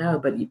 I don't know,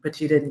 but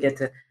you didn't get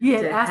to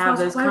have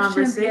those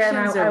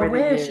conversations. I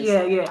wish.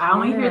 I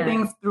only hear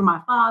things through my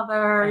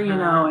father,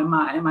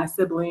 and my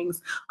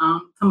siblings,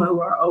 some who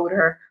are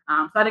older.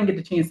 So I didn't get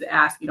the chance to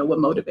ask, what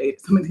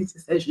motivated some of these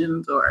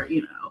decisions, or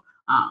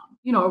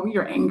when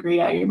you're angry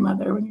at your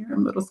mother when you're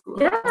in middle school.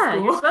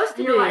 You're supposed to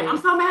be. You're like, I'm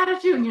so mad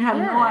at you, and you have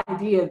no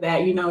idea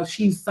that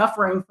she's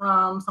suffering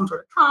from some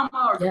sort of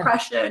trauma or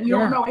depression. You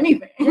don't know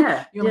anything. You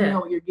don't know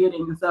what you're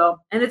getting. So,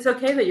 and it's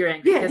okay that you're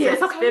angry.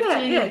 It's okay.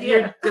 15,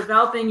 you're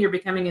developing. You're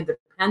becoming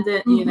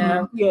independent.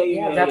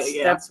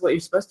 That's what you're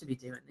supposed to be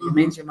doing. It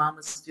means your mom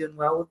was doing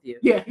well with you.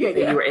 That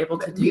you were able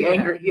to be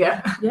angry.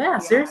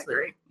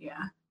 Seriously.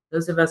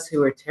 Those of us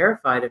who are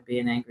terrified of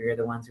being angry are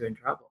the ones who are in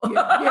trouble.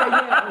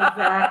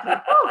 Exactly.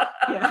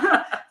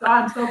 So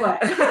I'm so glad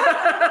I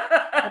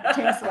had the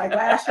chance to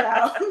lash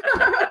out.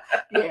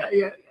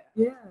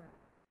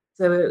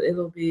 So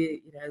it'll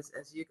be, as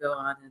you go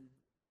on in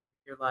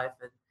your life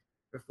and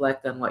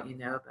reflect on what you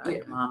know about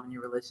your mom and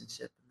your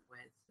relationship and the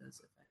way those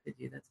affect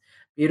affected you. That's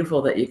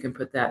beautiful that you can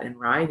put that in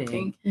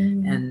writing.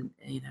 And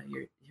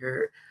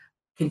you're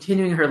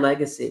continuing her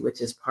legacy,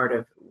 which is part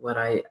of what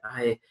I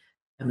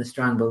am a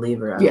strong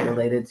believer of,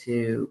 related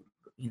to,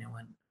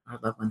 when our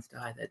loved ones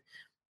die,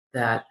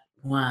 that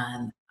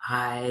one,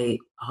 I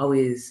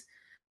always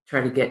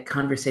try to get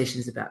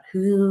conversations about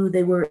who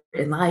they were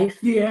in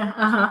life.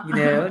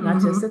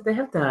 Not just that they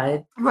have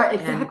died. Right,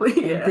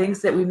 exactly. And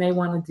things that we may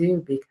want to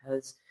do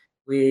because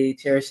we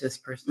cherish this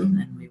person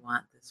and we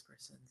want this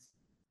person's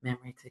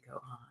memory to go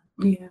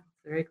on. Yeah.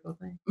 Very cool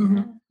thing.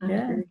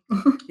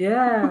 Mm-hmm.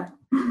 Yeah.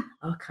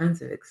 All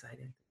kinds of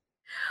exciting.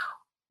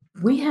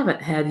 We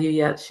haven't had you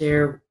yet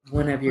share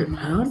one of your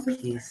own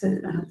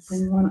pieces. I'll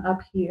bring one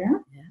up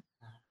here.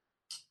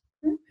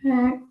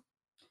 Okay.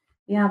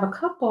 Yeah, I have a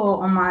couple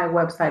on my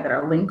website that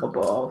are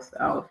linkable.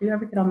 So if you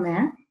ever get on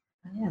there.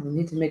 Yeah, we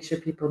need to make sure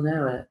people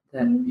know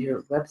that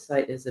your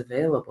website is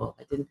available.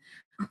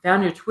 I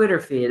found your Twitter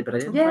feed, but I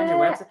didn't find your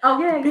website. Oh,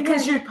 yeah.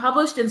 Because you're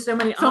published in so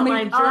many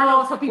online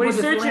journals. So when you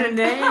search your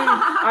name,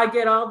 I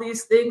get all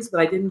these things, but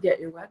I didn't get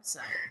your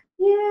website.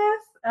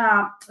 Yes.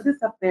 It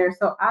is up there.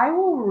 So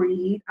I'll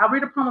read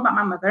a poem about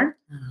my mother.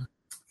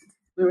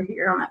 We were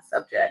here on that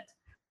subject.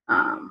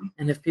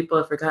 And if people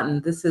have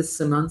forgotten, this is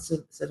Simone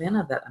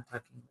Savannah that I'm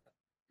talking about.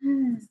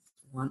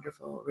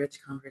 Wonderful,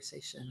 rich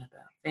conversation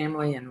about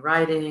family and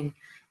writing,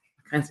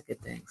 all kinds of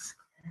good things.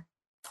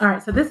 All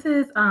right, so this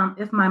is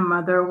If My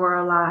Mother Were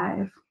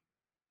Alive.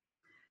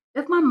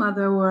 If my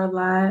mother were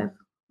alive,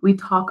 we'd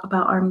talk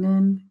about our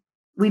men.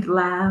 We'd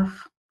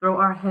laugh, throw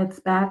our heads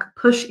back,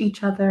 push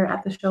each other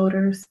at the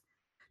shoulders.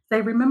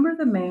 Say, remember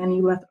the man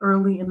you left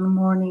early in the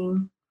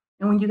morning?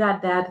 And when you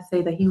got dad to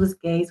say that he was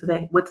gay so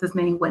that what's his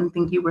name wouldn't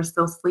think you were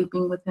still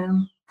sleeping with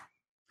him.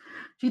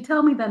 She'd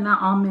tell me that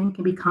not all men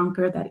can be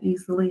conquered that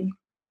easily.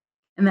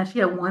 And that she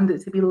had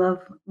wanted to be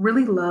loved,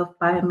 really loved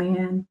by a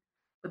man,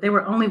 but they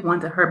were only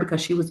one to her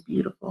because she was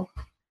beautiful.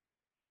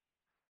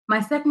 My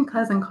second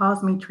cousin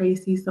calls me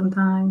Tracy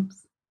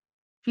sometimes.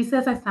 She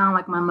says I sound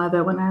like my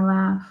mother when I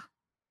laugh.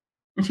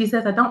 And she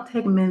says I don't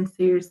take men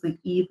seriously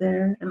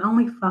either and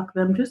only fuck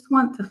them, just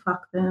want to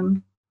fuck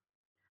them.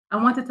 I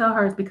want to tell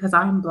her it's because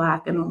I'm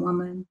Black and a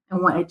woman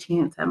and want a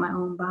chance at my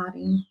own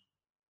body.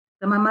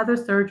 That my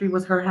mother's surgery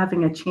was her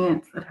having a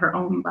chance at her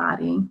own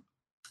body.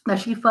 That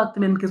she fucked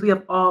men because we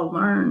have all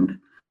learned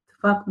to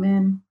fuck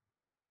men.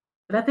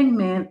 But I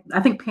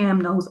think Pam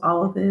knows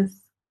all of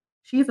this.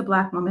 She's a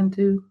Black woman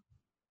too.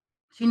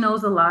 She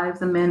knows the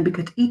lives of men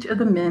because each of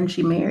the men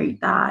she married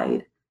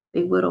died.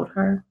 They widowed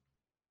her.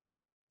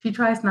 She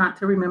tries not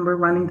to remember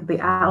running to the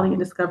alley and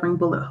discovering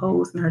bullet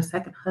holes in her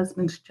second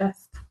husband's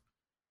chest.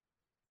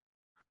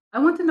 I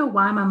want to know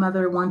why my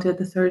mother wanted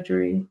the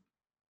surgery,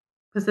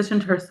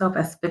 positioned herself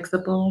as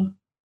fixable,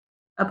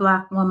 a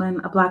Black woman,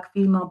 a Black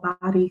female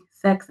body,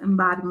 sex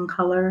embodying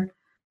color,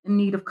 in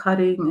need of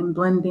cutting and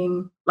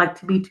blending, like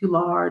to be too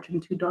large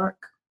and too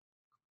dark.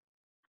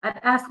 I'd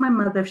ask my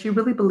mother if she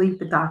really believed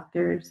the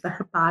doctors, that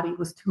her body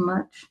was too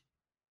much,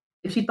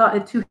 if she thought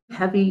it too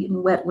heavy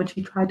and wet when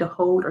she tried to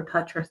hold or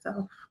touch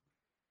herself.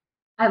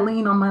 I'd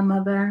lean on my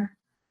mother,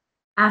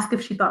 ask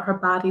if she thought her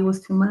body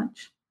was too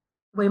much,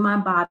 the way my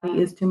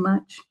body is too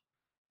much.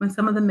 When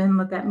some of the men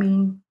look at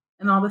me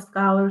and all the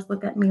scholars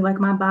look at me like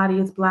my body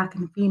is Black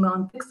and female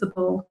and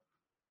fixable,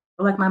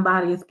 or like my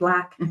body is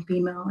Black and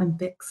female and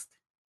fixed.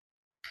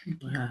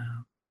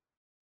 Wow.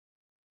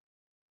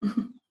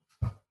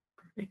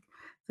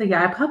 So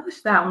yeah, I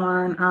published that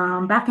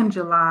one back in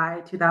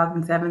July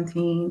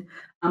 2017.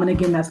 And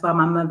again, that's about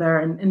my mother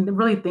and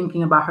really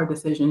thinking about her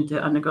decision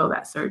to undergo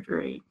that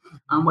surgery,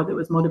 whether it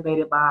was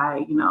motivated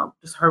by,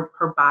 just her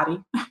body,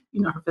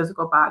 her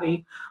physical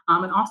body,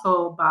 and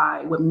also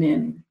by what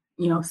men,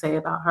 say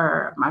about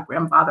her, my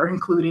grandfather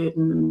included,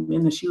 and the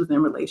men that she was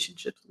in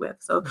relationships with.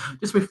 So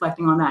just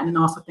reflecting on that and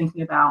also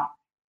thinking about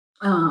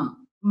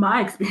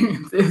my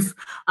experiences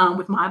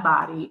with my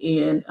body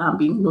and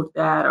being looked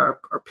at or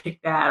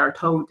picked at or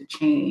told to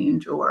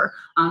change or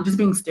just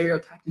being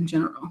stereotyped in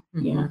general.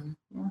 Yeah,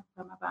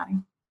 by my body.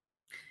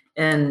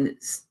 And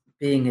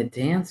being a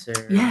dancer.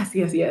 Yes.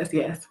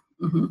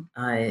 Mm-hmm.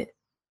 I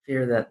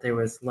fear that there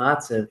was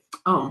lots of,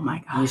 oh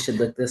my God, you should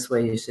look this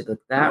way, you should look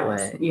that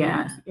way.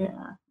 Yeah.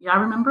 I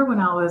remember when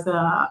I was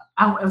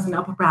in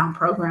Upper Brown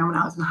program when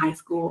I was in high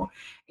school,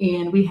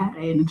 and we had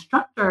an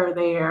instructor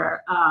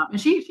there, and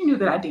she knew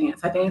that I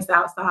danced. I danced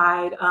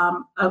outside.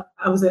 I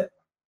was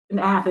in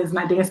Athens, and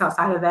I danced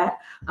outside of that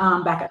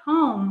back at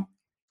home.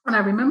 And I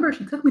remember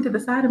she took me to the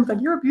side and was like,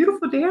 "You're a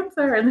beautiful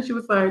dancer," and then she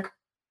was like,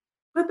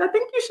 "But I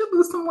think you should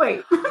lose some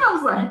weight." And I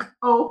was like,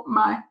 "Oh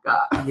my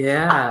God."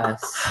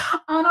 Yes.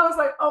 And I was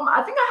like,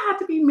 I think I had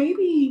to be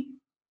maybe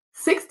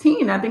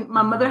 16. I think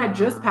my mother had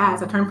just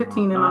passed. I turned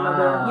 15 and my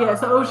mother. Yeah.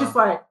 So it was just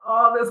like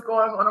all this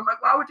going on. I'm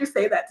like, why would you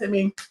say that to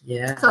me?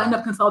 Yeah. So I ended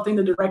up consulting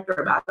the director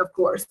about it, of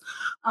course.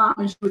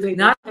 And she was able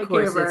to take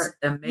care of her. It's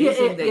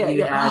amazing that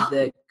you had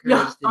the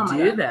courage to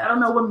do that. I don't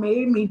know what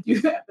made me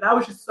do that, but I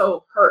was just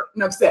so hurt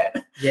and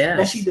upset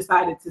that she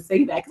decided to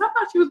say that. Because I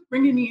thought she was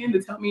bringing me in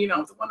to tell me, I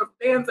was a wonderful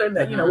dancer and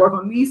that, work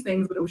on these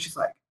things. But it was just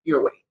like,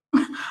 you're weight.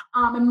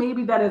 And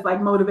maybe that has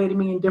like motivated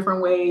me in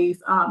different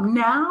ways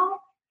now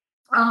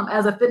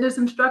as a fitness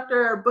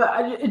instructor, but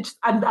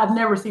I've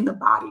never seen the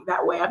body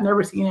that way. I've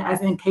never seen it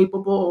as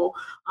incapable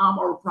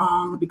or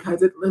wrong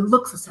because it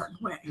looks a certain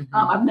way.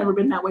 I've never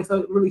been that way.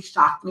 So it really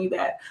shocked me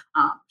that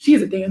she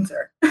is a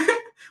dancer,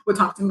 would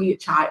talk to me, a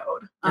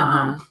child,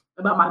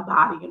 about my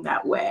body in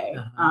that way.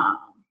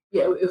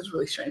 Yeah, it was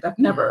really strange. I've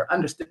never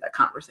understood that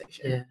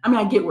conversation. Yeah. I mean,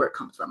 I get where it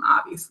comes from,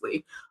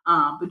 obviously,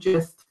 but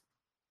just,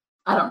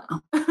 I don't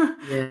know.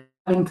 Yeah.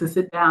 Having to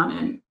sit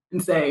down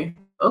and say,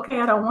 okay,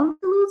 I don't want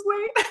to lose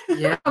weight.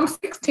 Yeah. I'm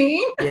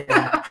 16.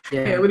 Yeah.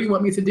 Yeah. What do you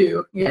want me to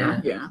do?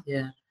 Yeah.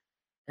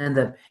 And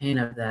the pain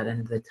of that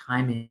and the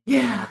timing.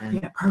 Yeah.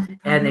 Perfect.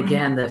 And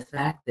again, the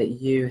fact that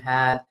you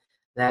had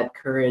that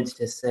courage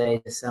to say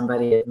to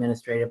somebody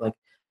administrative, like,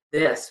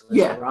 this was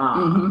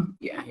wrong.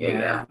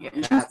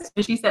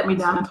 And she sat me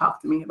down and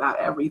talked to me about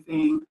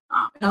everything.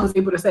 And I was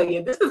able to say,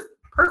 yeah, this is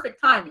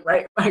perfect timing,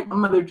 right? Like my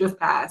mother just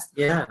passed.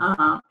 Yeah.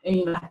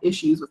 And had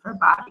issues with her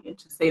body, and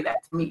to say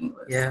that to me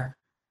was,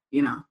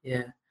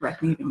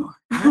 wrecked me even more.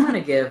 I want to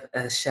give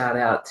a shout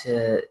out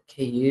to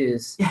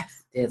KU's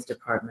dance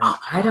department.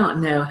 I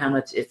don't know how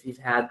much, if you've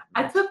had.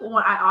 I took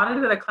one. I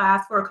audited a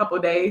class for a couple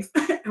of days.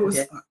 It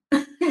was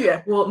fun.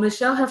 Yeah. Well,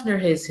 Michelle Hefner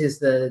Hayes, who's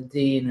the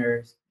dean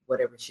or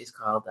whatever she's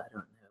called, I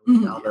don't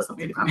know.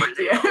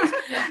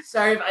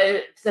 Sorry if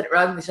I said it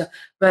wrong, Michelle.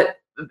 But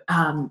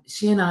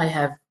she and I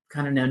have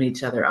kind of known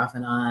each other off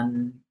and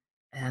on,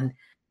 and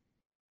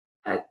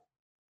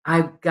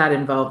I got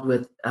involved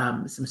with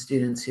some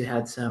students who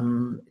had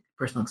some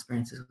personal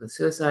experiences with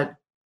suicide.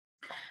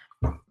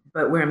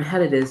 But where I'm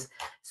headed is,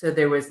 so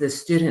there was this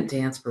student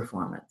dance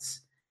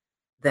performance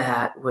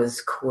that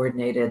was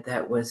coordinated,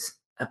 that was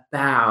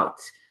about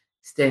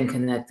staying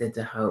connected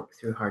to hope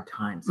through hard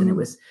times. And it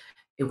was,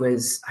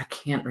 I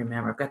can't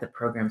remember, I've got the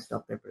program still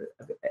up there, but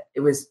it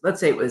was, let's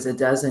say it was a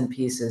dozen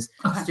pieces,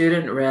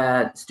 student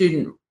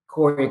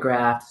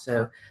choreographed,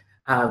 so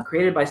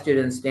created by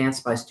students,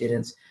 danced by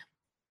students,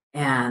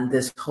 and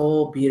this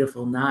whole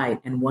beautiful night.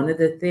 And one of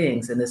the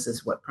things, and this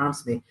is what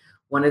prompts me,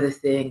 one of the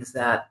things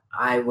that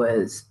I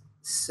was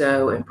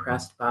so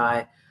impressed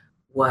by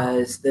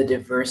was the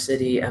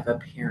diversity of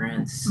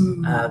appearance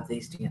of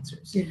these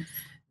dancers. Yes.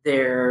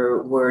 There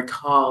were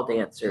tall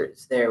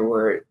dancers. There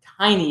were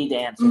tiny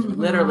dancers.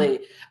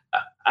 Literally,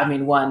 I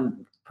mean,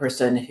 one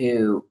person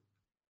who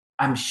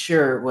I'm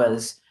sure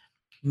was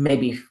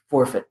maybe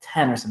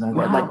 4'10" or something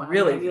like that. Like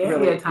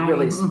really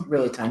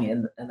tiny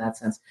in that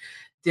sense.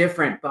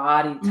 Different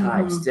body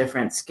types,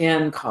 different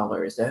skin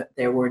colors.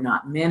 There were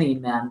not many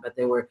men, but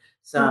there were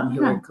some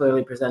who were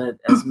clearly presented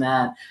as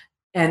men.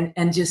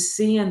 And just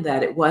seeing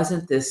that it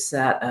wasn't this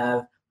set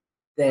of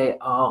they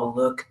all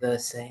look the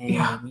same,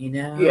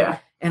 Yeah.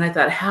 And I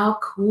thought, how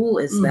cool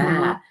is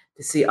that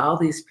to see all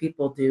these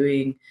people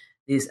doing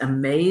these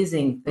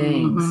amazing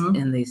things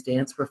in these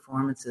dance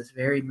performances,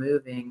 very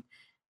moving.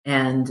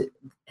 And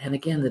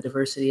again, the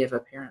diversity of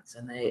appearance.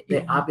 And they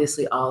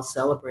obviously all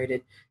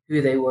celebrated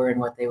who they were and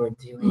what they were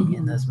doing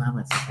in those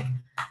moments. Like,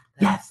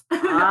 that's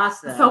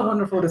awesome. So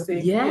wonderful to see.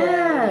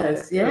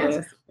 Yes.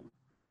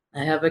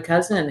 I have a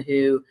cousin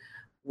who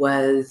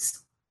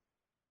was,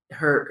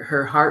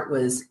 her heart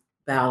was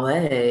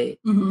ballet,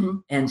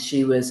 and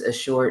she was a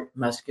short,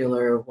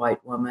 muscular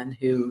white woman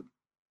who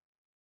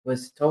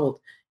was told,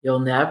 you'll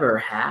never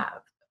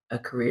have a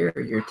career.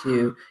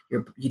 You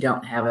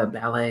don't have a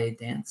ballet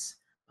dance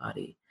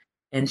body.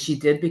 And she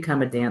did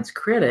become a dance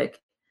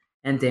critic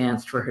and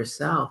danced for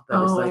herself.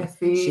 But it's like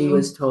she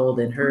was told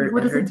in her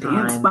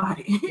time, dance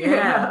body?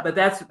 But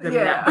that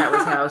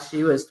was how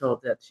she was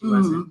told that she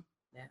wasn't.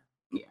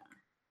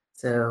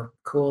 So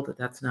cool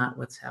that's not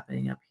what's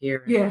happening up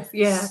here.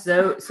 Yes.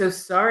 So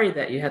sorry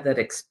that you had that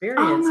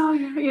experience. Oh,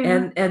 no,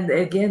 And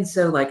again,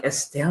 so like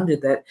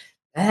astounded that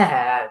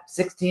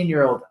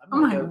 16-year-old.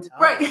 Right.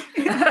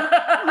 What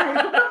am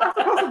I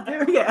supposed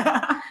to do?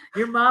 Yeah.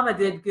 Your mama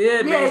did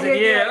good raising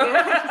you.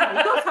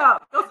 Like, go tell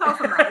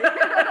somebody.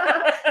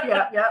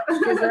 Yeah.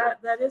 Because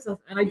that is,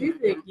 and I do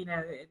think in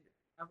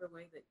another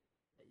way that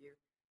you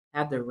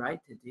had the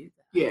right to do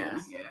that. Yeah.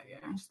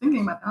 Just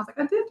thinking about that, I was like,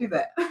 I did do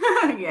that.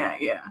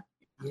 Yeah.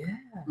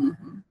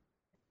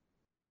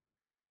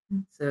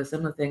 So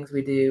some of the things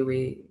we do,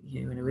 we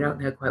don't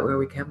know quite where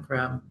we come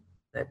from,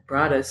 that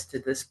brought us to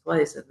this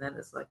place, and then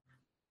it's like,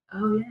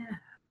 oh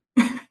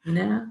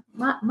yeah,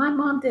 my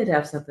mom did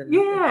have something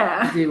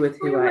to do with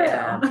who I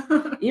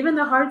am. Even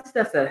the hard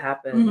stuff that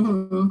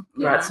happened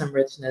brought some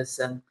richness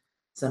and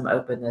some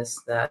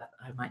openness that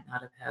I might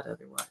not have had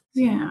otherwise.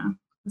 Yeah,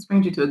 this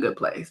brings you to a good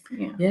place.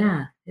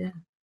 Yeah.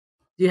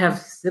 Do you have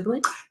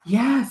siblings?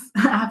 Yes,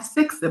 I have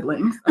 6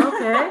 siblings.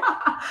 Okay.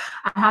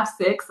 I have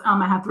 6.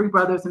 I have 3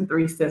 brothers and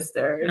 3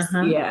 sisters.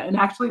 Yeah, and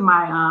actually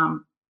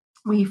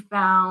we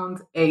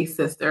found a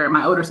sister,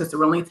 my older sister,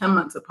 we're only 10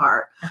 months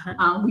apart.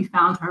 We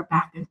found her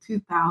back in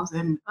 16.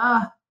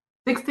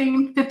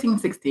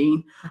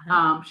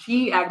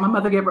 My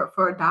mother gave her up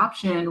for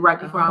adoption right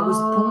before I was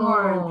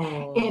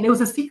born. And it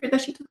was a secret that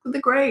she took to the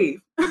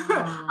grave.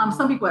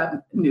 Some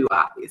people knew,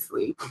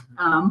 obviously.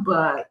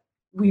 But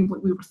we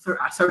were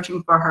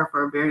searching for her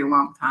for a very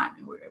long time,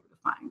 and we were able to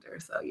find her.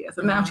 So yeah,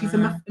 so now she's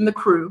in the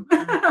crew.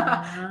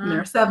 And there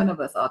are 7 of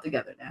us all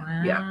together now.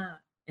 Wow. Yeah.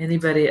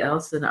 Anybody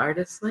else an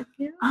artist like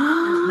you?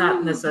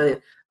 Not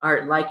necessarily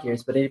art like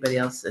yours, but anybody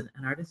else an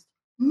artist?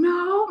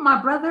 No,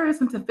 my brother is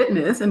into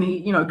fitness, and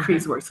he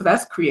creates work, so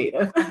that's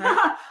creative.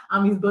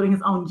 He's building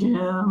his own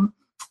gym.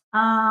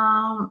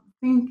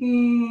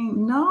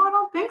 Thinking, no, I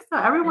don't think so.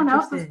 Everyone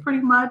else is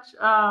pretty much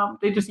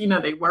they just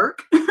they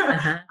work.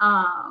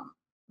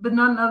 But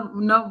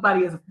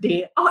nobody is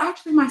dead. Oh,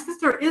 actually, my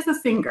sister is a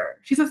singer.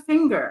 She's a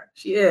singer.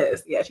 She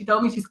is. Yeah, she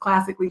told me she's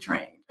classically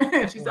trained.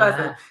 She still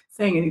hasn't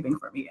sang anything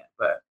for me yet,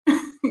 but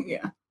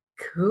yeah.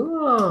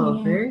 Cool.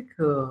 Yeah. Very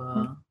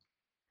cool.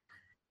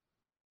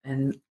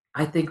 And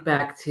I think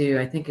back to,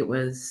 I think it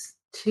was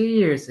 2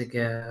 years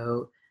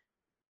ago,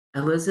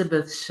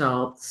 Elizabeth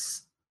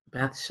Schultz,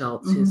 Beth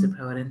Schultz, who's a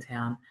poet in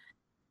town,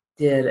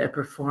 did a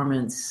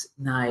performance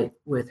night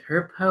with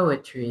her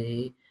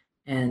poetry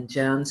and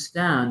Joan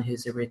Stone,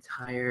 who's a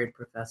retired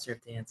professor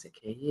of dance at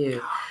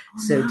KU.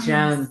 So nice.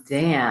 Joan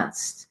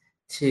danced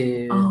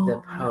to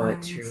the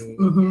poetry.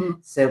 Nice.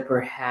 So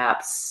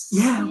perhaps,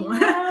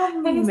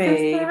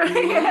 maybe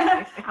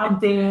I'll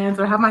dance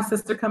or have my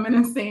sister come in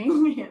and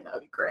sing. Yeah,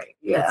 that'd be great.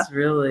 Yeah, that's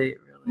really,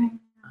 really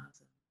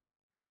awesome.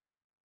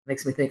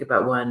 Makes me think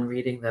about one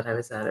reading that I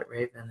was at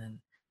Raven, and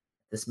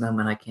at this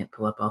moment I can't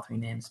pull up all 3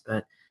 names,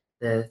 but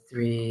the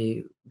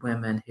 3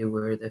 women who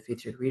were the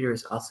featured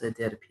readers also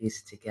did a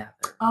piece together.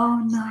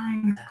 Oh,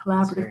 nice.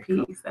 Collaborative piece.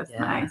 Cool. That's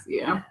nice.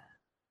 Yeah.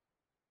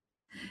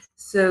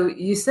 So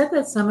you said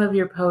that some of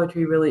your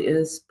poetry really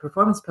is,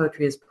 performance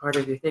poetry is part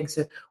of your thing.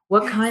 So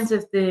what kinds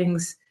of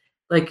things,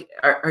 like,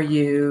 are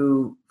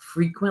you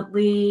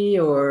frequently,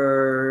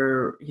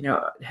 or,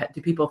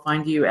 do people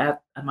find you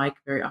at a mic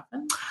very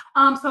often?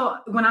 So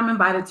when I'm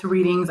invited to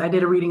readings, I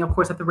did a reading, of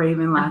course, at the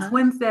Raven last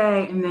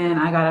Wednesday, and then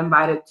I got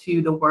invited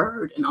to the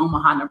Word in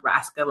Omaha,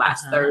 Nebraska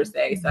last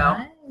Thursday. So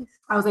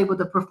I was able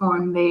to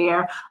perform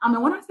there. And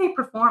when I say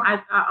perform,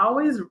 I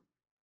always,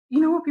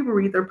 when people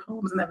read their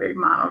poems in that very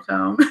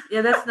monotone.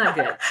 Yeah, that's not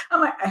good.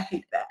 I'm like, I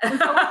hate that. And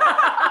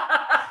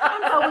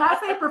so when I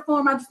say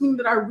perform, I just mean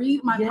that I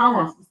read my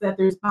poems, that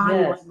there's body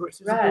language,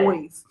 there's a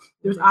voice,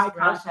 there's eye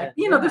contact,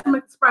 there's some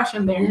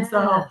expression there. And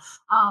so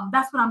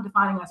that's what I'm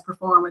defining as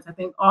performance. I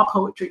think all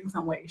poetry in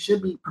some way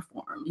should be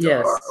performed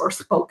or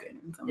spoken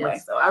in some way.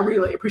 So I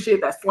really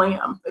appreciate that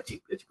slam that you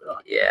put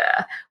on.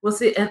 Yeah. Well,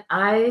 see, and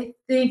I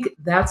think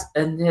that's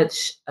a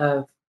niche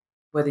of,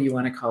 whether you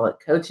want to call it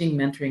coaching,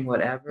 mentoring,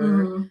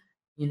 whatever,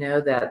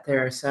 that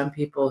there are some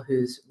people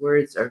whose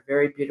words are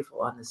very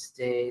beautiful on the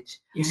stage,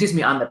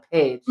 on the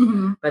page,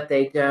 but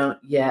they don't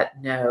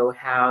yet know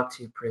how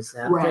to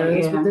present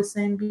those with the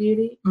same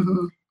beauty.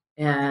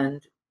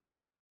 And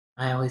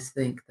I always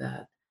think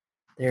that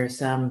there are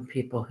some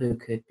people who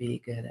could be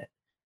good at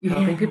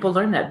helping people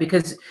learn that,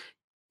 because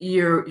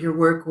your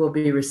work will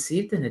be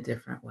received in a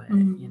different way,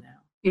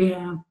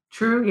 Yeah,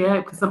 true. Yeah,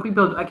 because some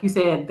people, like you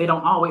said, they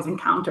don't always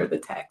encounter the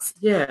text.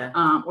 Yeah.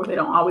 Or they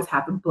don't always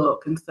have the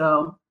book. And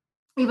so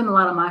even a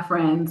lot of my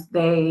friends,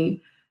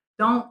 they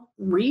don't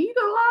read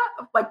a lot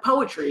of like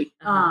poetry.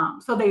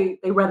 So they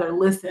rather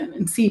listen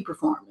and see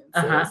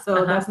performances.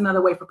 So that's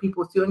another way for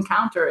people to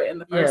encounter it in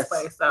the first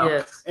place.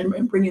 So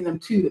and bringing them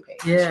to the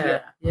page.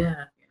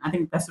 Yeah. I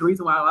think that's the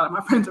reason why a lot of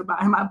my friends are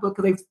buying my book,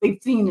 because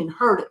they've seen and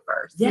heard it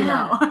first,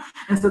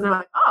 and so they're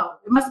like, oh,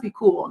 it must be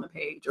cool on the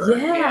page. Or,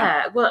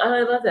 Well,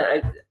 I love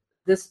that.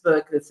 This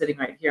book that's sitting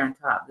right here on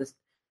top,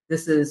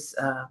 this is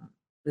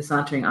The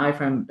Sauntering Eye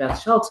from Beth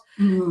Schultz.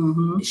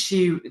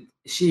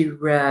 She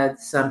read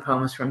some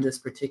poems from this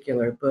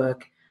particular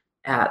book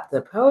at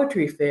the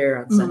poetry fair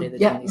on Sunday the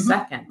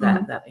 22nd,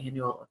 that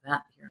annual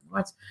event here in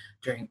Lawrence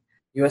during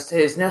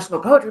USA's National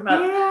Poetry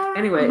Month.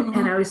 Anyway,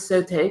 and I was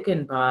so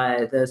taken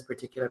by those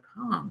particular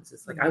poems.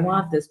 It's like, I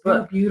want this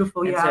book.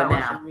 Beautiful. And so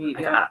now I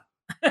got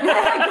it.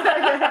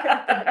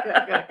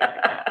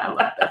 I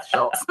love Beth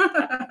Schultz.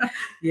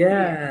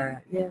 Yeah.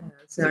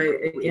 So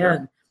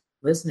again,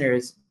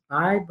 listeners,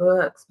 buy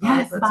books.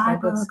 Buy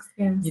books.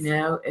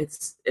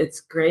 Yes.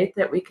 It's great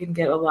that we can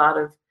get a lot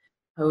of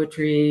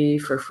poetry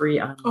for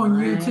free online, on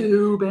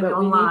YouTube and but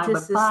online. We need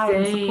to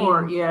sustain,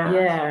 support,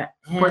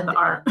 support the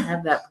art, and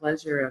have that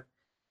pleasure of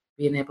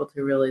being able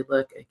to really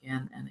look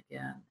again and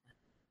again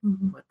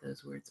at what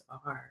those words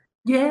are.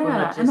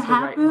 Yeah, and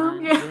have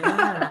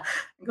them.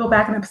 Go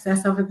back and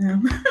obsess over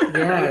them.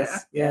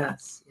 Yes.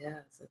 It's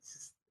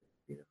just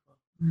beautiful.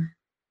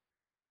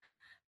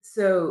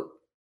 So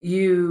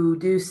you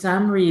do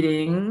some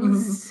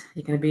readings.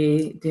 You're going to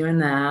be doing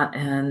that,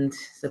 and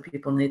so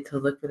people need to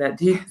look for that.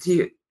 Do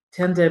you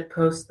tend to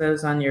post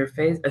those on your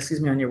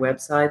on your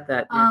website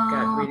that you've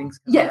got readings?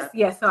 Yes.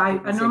 So I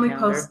normally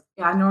post.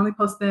 Yeah, I normally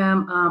post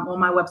them on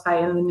my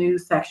website in the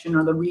news section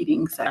or the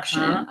reading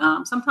section.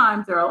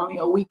 Sometimes they're only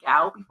a week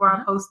out before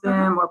I post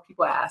them, or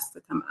people ask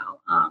to come out.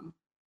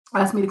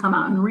 Ask me to come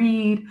out and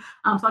read.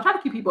 So I try to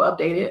keep people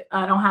updated.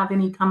 I don't have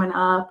any coming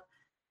up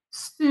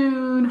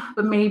soon,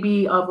 but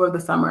maybe over the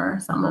summer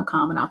some will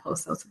come, and I'll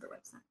post those to the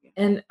website.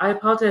 And I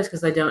apologize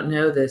because I don't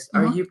know this.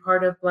 Are you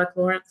part of Black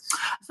Lawrence?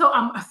 So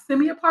I'm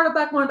a part of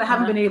Black Lawrence. I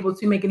haven't been able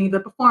to make any of the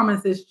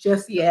performances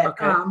just yet.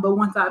 Okay. But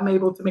once I'm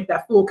able to make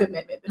that full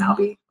commitment, then I'll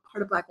be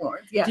part of Black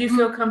Lawrence. Yeah. Do you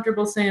feel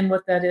comfortable saying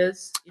what that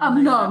is?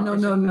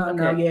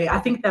 No. Yeah, I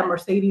think that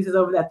Mercedes is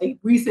over that. They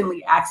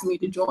recently asked me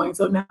to join,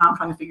 so now I'm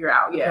trying to figure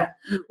out. Yeah.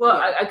 Okay.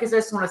 Well, I guess I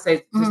just want to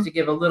say, just to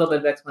give a little bit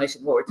of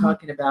explanation, what we're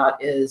talking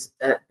about is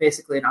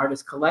basically an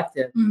artist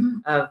collective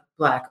of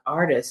Black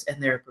artists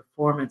and their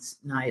performance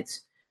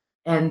nights.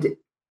 And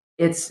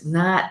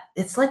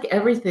it's like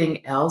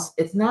everything else.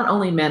 It's not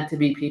only meant to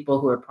be people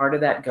who are part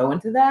of that go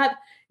into that.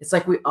 It's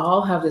like we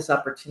all have this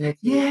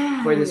opportunity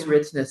for this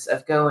richness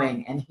of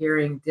going and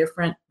hearing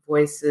different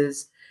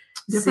voices,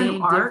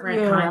 seeing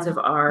different kinds of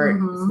art.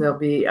 There'll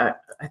be, I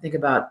think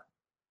about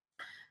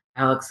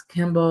Alex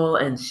Kimball,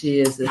 and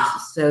she is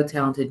so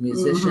talented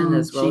musician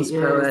as well as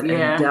poet,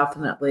 and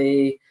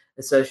definitely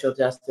a social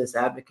justice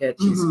advocate.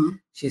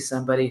 She's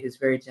somebody who's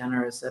very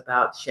generous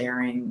about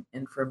sharing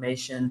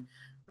information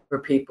for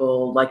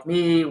people like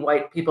me,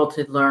 white people,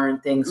 to learn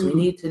things we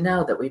need to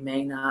know that we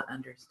may not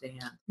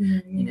understand,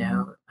 you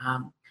know.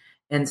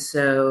 And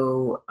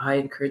so I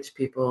encourage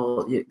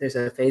people, there's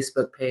a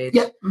Facebook page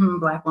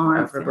Black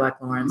Lawrence, for Black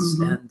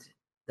Lawrence, and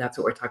that's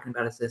what we're talking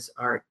about, is this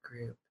art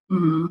group.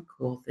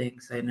 Cool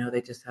things. I know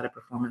they just had a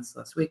performance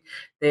last week.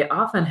 They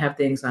often have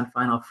things on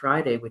Final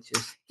Friday, which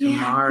is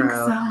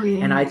tomorrow.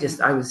 And I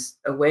was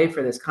away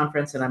for this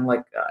conference, and I'm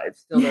like, I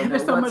still don't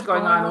know what's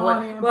going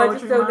on. Well, I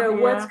just don't know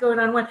what's going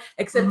on when.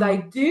 Except I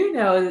do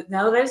know,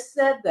 now that I've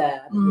said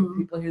that,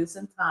 people hear this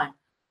in time,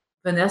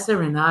 Vanessa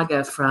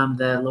Renaga from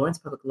the Lawrence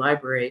Public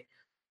Library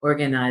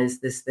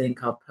organized this thing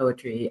called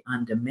Poetry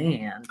on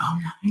Demand. Oh,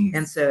 nice.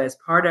 And so as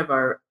part of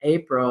our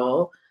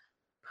April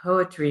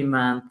Poetry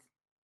Month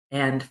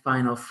and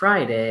Final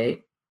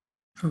Friday,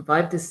 from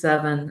 5 to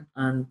 7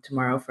 on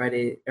tomorrow,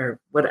 Friday,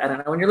 or what, I don't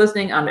know when you're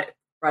listening, on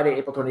Friday,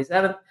 April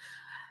 27th,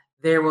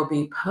 there will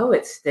be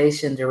poets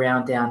stationed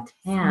around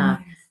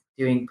downtown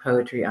doing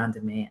poetry on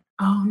demand.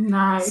 Oh,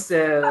 nice.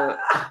 So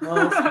a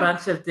whole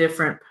bunch of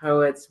different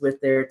poets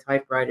with their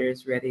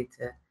typewriters ready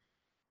to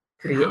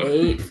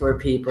create for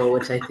people,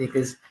 which I think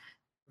is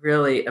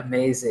really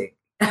amazing.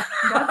 That's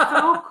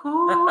so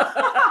cool.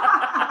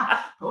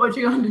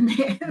 Poetry on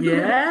demand.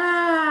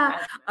 Yeah.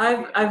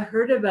 I've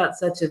heard about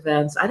such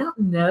events. I don't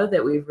know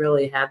that we've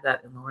really had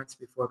that in Lawrence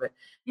before, but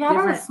there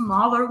are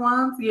smaller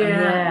ones.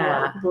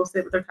 People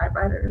sit with their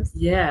typewriters.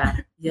 Yeah.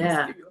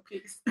 Just give you a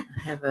piece. I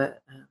have a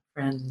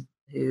friend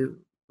who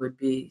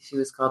she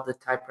was called the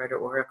Typewriter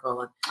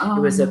Oracle, and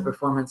it was a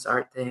performance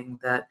art thing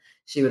that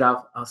she would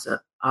also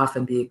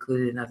often be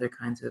included in other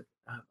kinds of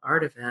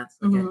art events.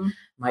 Like it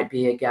might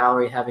be a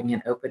gallery having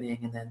an opening,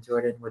 and then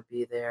Jordan would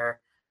be there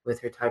with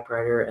her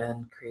typewriter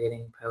and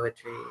creating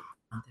poetry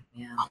on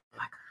demand. Oh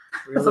my God.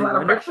 Really, that's a lot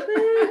of pressure.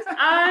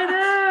 I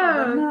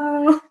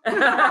know.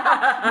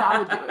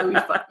 That would be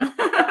fun.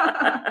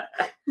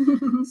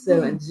 So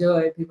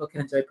people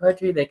can enjoy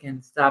poetry. They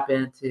can stop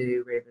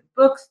into Raven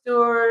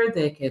Bookstore.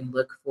 They can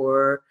look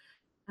for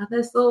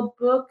this little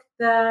book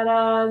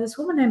that this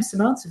woman named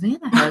Simone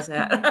Savannah has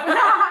at,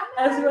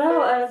 as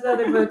well as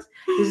other books.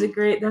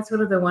 That's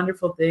one of the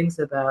wonderful things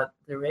about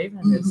the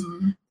Raven is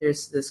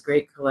there's this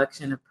great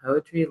collection of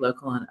poetry,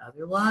 local and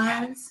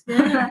otherwise,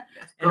 and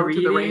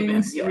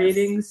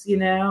readings, you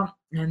know,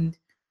 and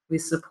we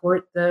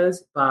support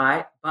those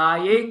by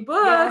buying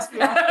books.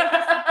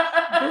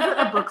 Visit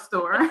a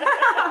bookstore.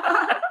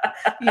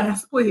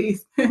 Yes,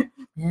 please.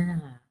 Yeah.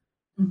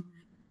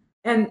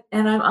 And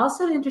I'm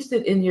also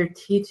interested in your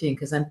teaching,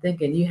 because I'm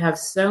thinking you have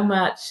so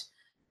much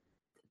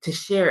to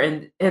share.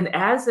 And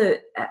at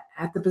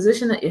the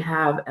position that you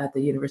have at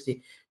the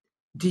university,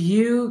 do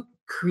you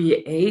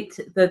create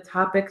the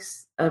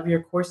topics of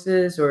your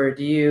courses, or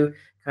do you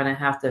kind of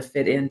have to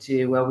fit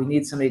into, well, we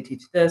need somebody to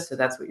teach this, so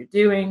that's what you're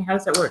doing? How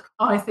does that work?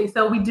 Oh, I see.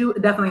 So we do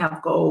definitely have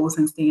goals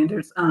and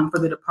standards for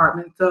the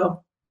department.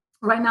 So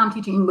right now I'm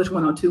teaching English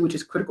 102, which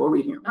is critical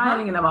reading and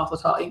writing, and I've also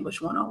taught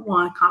English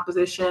 101,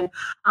 composition.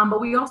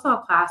 But we also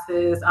have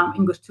classes,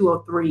 English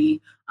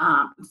 203.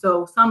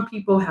 So some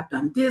people have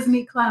done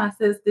Disney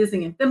classes,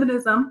 Disney and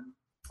feminism.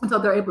 And so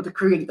they're able to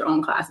create their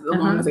own classes as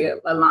long as they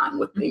align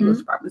with the English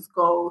department's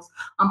goals.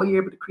 But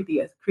you're able to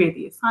create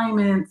the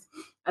assignments,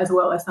 as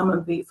well as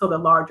the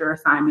larger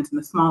assignments and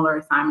the smaller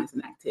assignments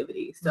and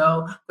activities.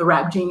 So the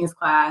Rap Genius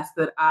class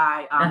that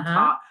I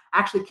taught,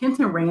 actually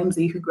Kenton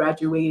Ramsey, who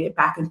graduated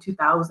back in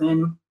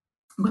 2000,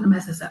 I'm going to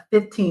mess this up,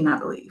 15, I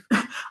believe.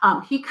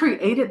 He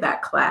created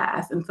that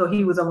class. And so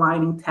he was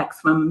aligning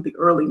texts from the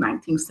early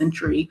 19th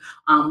century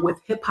with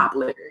hip hop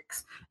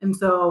lyrics. And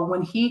so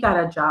when he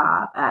got a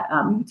job at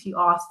UT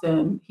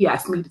Austin, he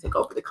asked me to take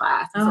over the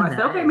class. And so I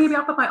said, okay, maybe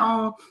I'll put my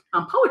own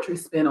poetry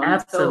spin on it.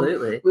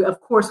 Absolutely. So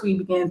of course, we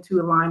began to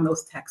align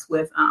those texts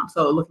with,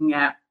 so looking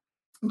at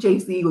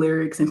Jay-Z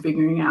lyrics and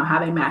figuring out how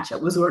they match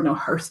up with Zora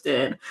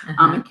Hurston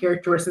and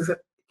characteristics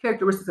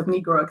of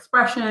Negro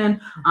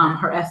expression,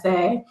 her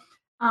essay.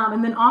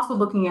 And then also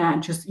looking at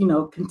just,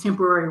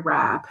 contemporary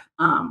rap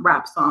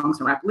songs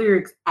and rap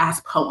lyrics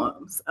as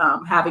poems,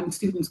 having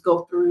students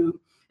go through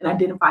and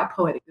identify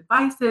poetic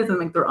devices and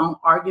make their own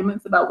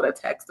arguments about what a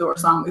text or a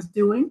song is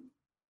doing.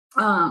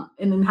 And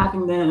then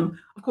having them,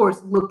 of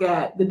course, look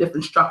at the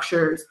different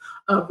structures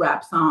of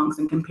rap songs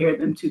and compare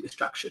them to the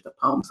structures of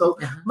poems. So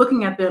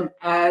looking at them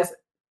as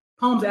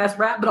poems as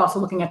rap, but also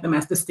looking at them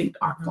as distinct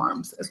art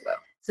forms as well.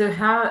 So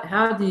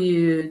how do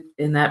you,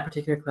 in that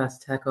particular class,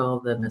 tackle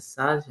the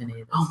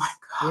misogyny? Oh my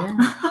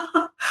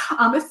God.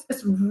 Yeah.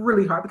 It's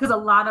really hard because a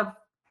lot of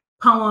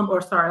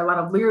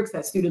lyrics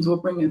that students will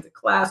bring into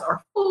class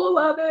are full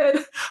of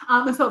it.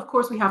 And so, of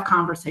course, we have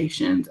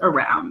conversations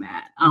around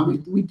that.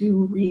 We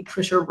do read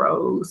Trisha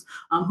Rose,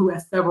 who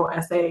has several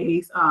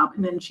essays,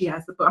 and then she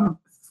has the book. I'm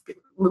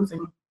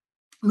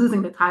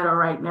losing the title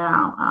right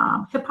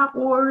now, Hip Hop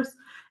Wars.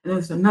 And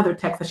there's another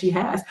text that she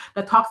has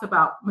that talks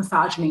about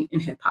misogyny in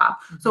hip hop.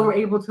 So we're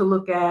able to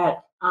look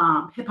at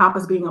hip hop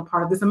as being a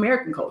part of this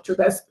American culture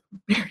that's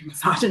very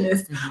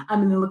misogynist.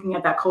 And then looking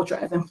at that culture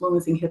as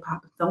influencing hip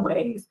hop in some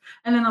ways.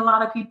 And then a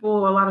lot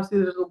of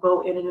students will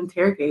go in and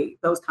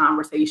interrogate those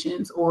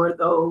conversations or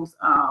those,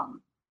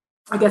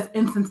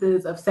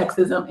 instances of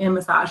sexism and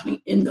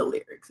misogyny in the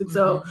lyrics. And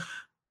so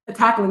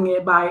tackling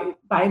it by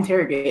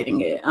interrogating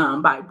it,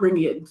 by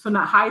bringing it, so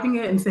not hiding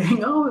it and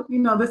saying, oh,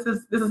 this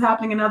is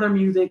happening in other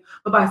music,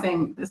 but by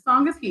saying this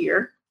song is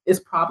here,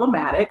 is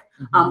problematic,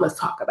 let's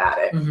talk about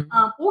it.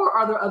 Or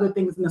are there other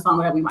things in the song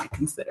that we might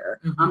consider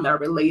that are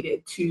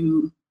related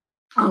to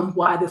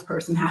why this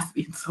person has to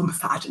be so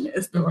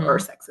misogynist or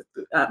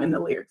sexist in the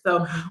lyrics.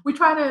 So we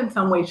try to, in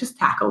some ways, just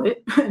tackle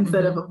it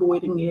instead of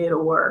avoiding it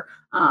or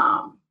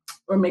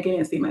making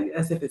it seem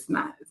as if it's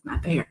not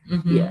there.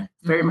 Yeah,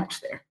 it's very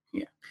much there.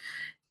 Yeah.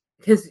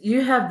 Because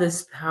you have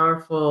this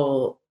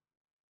powerful,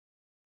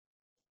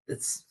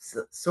 it's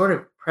sort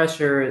of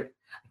pressure,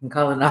 I can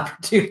call it an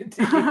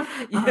opportunity,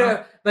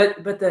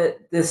 but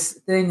this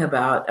thing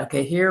about,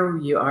 okay, here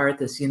you are at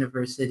this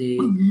university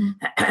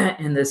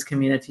in this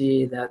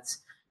community that's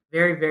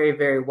very, very,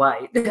 very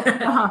white.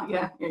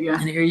 Yeah.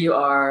 And here you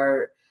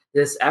are,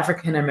 this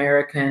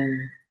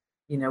African-American,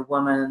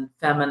 woman,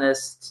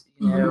 feminist,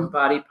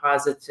 body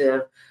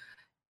positive.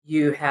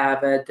 You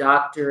have a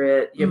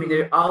doctorate. I mean,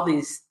 there are all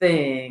these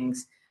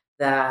things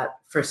that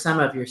for some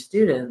of your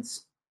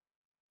students,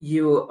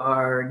 you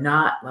are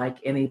not like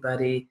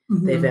anybody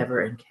they've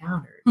ever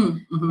encountered.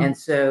 And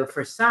so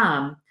for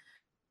some,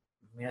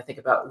 I think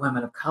about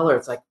women of color,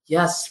 it's like,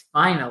 yes,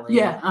 finally.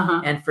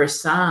 Yeah. And for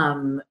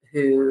some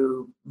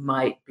who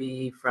might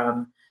be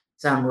from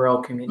some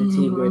rural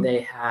community where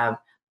they have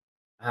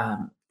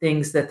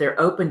things that they're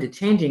open to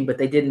changing, but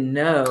they didn't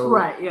know,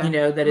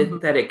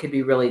 that it could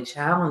be really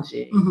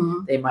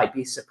challenging. They might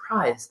be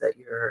surprised that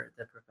you're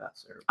the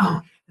professor,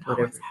 or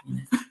whatever.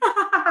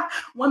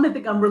 One, they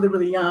think I'm really,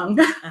 really young,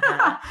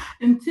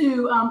 and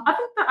two,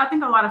 I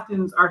think a lot of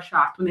students are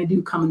shocked when they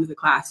do come into the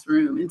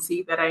classroom and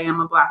see that I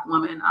am a Black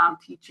woman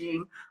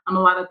teaching. A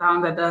lot of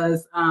times that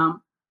does.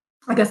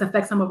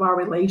 Affect some of our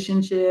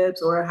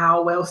relationships or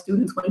how well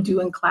students want to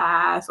do in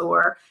class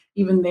or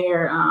even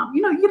their,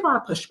 you get a lot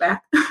of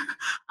pushback,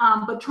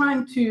 but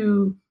trying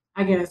to,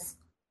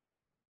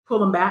 pull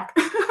them back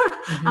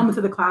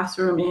into the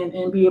classroom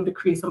and be able to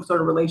create some sort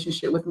of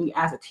relationship with me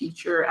as a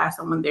teacher, as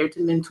someone there to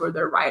mentor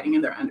their writing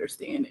and their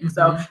understanding.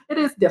 So it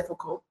is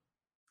difficult.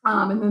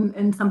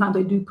 And sometimes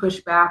they do push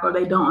back or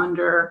they don't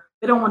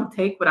want to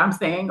take what I'm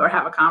saying or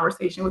have a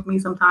conversation with me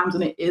sometimes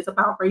when it is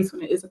about race,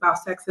 when it is about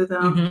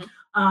sexism.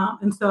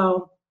 And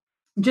so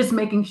just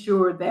making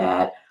sure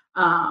that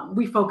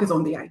we focus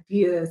on the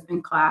ideas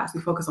in class,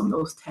 we focus on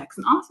those texts,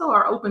 and also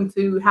are open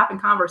to having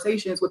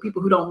conversations with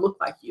people who don't look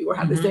like you or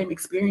have the same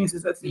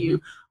experiences as you.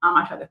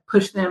 I try to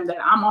push them that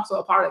I'm also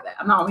a part of that.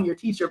 I'm not only your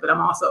teacher, but I'm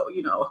also,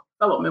 a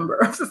fellow member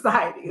of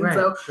society.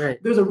 And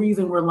there's a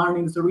reason we're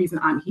learning. There's a reason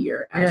I'm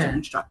here as an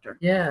instructor.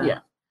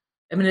 Yeah.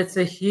 I mean, it's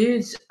a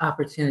huge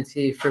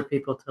opportunity for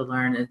people to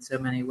learn in so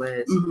many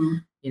ways,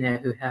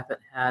 who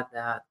haven't had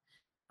that.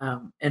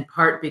 In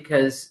part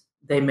because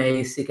they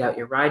may seek out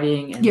your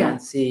writing and then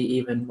see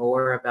even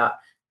more about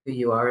who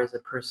you are as a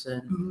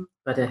person,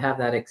 but to have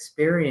that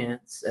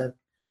experience of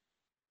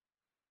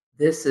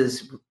this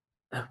is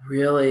a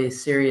really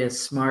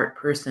serious, smart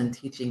person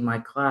teaching my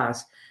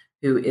class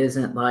who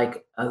isn't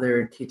like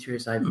other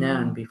teachers I've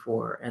known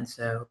before. And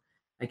so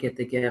I get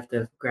the gift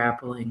of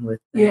grappling with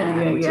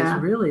that, which is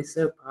really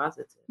so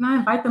positive. And I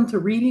invite them to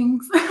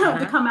readings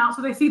to come out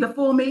so they see the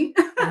full me.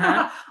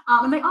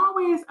 And they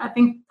always, I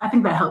think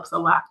that helps a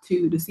lot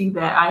too, to see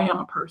that I am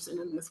a person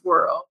in this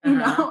world, and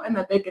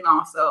that they can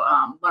also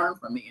learn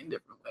from me in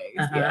different ways.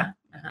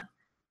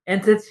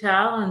 And to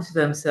challenge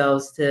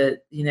themselves to,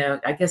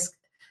 I guess,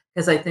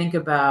 because I think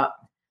about,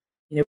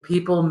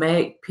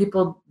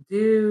 people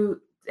do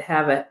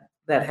have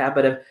that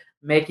habit of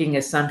making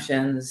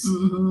assumptions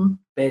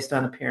based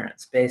on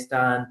appearance, based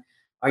on,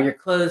 are your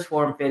clothes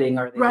form fitting,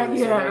 or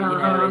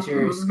is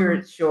your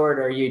skirt short,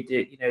 or are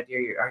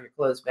your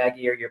clothes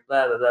baggy, or your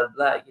blah blah blah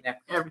blah,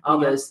 all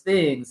those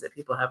things that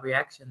people have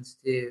reactions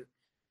to,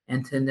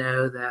 and to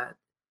know that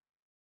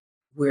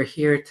we're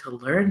here to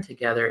learn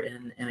together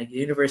in a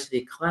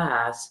university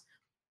class,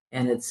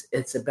 and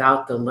it's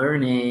about the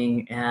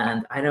learning,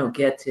 and I don't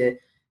get to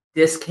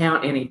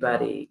discount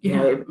anybody.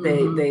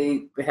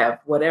 They have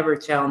whatever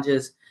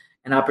challenges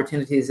and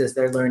opportunities as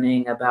they're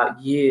learning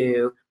about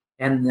you,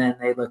 and then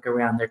they look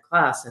around their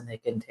class and they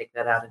can take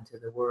that out into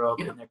the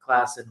world in their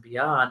class and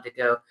beyond to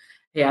go,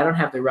 hey, I don't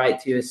have the right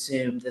to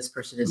assume this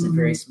person isn't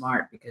very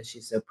smart because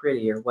she's so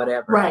pretty or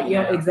whatever. Right.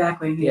 Yeah,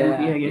 exactly.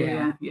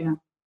 Yeah.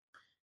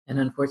 And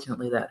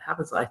unfortunately that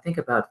happens. I think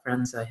about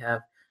friends I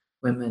have,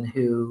 women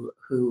who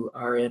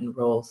are in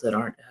roles that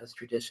aren't as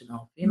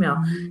traditional female,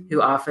 who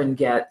often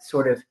get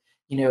sort of,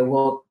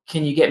 well,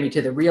 can you get me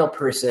to the real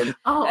person?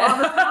 Oh, all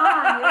the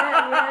time.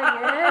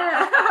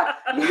 Yeah.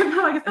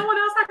 Like someone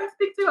else I can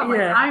speak to. I'm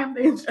like, I am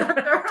the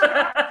instructor.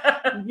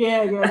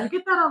 Yeah. You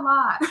get that a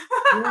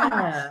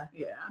lot.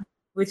 Yeah.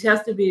 Which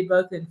has to be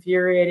both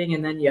infuriating,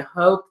 and then I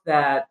hope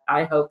that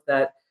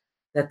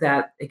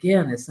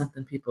again is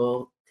something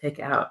people take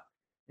out.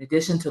 In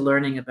addition to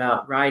learning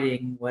about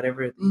writing,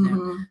 whatever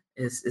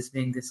is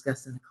being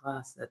discussed in the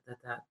class,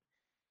 that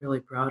really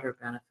broader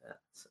benefit.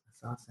 It's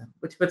awesome.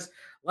 Which puts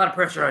a lot of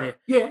pressure on you.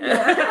 Yeah.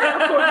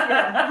 Of course,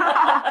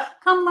 yeah.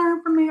 Come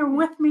learn from me or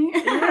with me.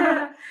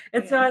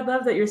 And so I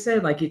love that you're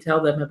saying, like, you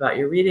tell them about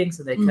your readings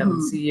and they come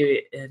and see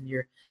you, and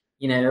you're,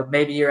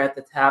 maybe you're at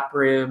the tap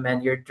room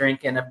and you're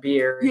drinking a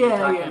beer and you're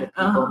talking to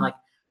people and like,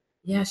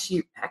 yeah,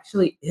 she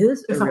actually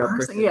is a real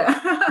person. Yeah.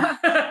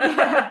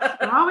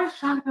 You're always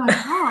trying to be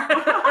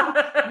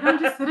like, you don't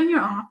just sit in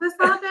your office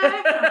all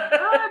day?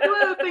 I do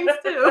other things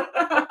too.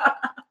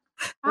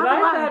 But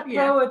I thought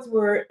poets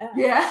were.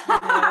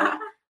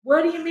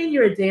 What do you mean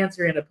you're a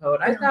dancer and a poet?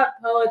 I thought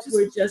poets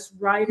were just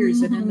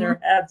writers and in their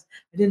heads.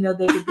 I didn't know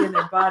they could be in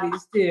their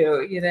bodies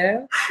too,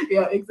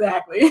 Yeah,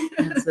 exactly.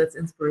 And so it's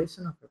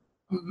inspirational for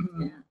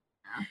people.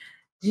 Yeah.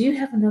 Do you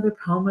have another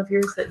poem of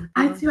yours that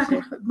I do? I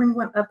can bring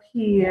one up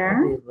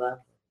here. That'd be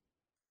lovely.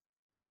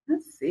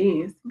 Let's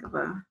see. Let's think of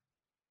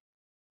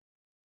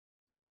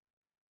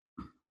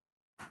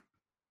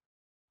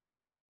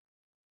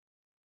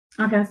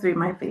Okay, this will be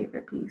my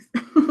favorite piece.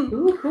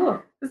 Ooh, cool.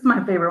 This is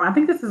my favorite one. I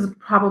think this is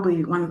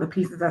probably one of the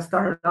pieces that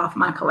started off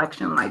my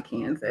collection like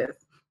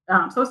Kansas.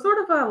 So it's sort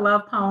of a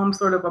love poem,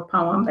 sort of a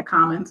poem that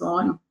comments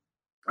on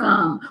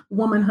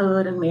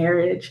womanhood and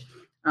marriage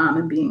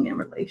and being in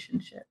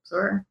relationships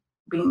or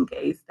being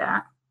gazed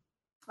at.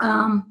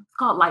 It's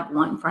called Like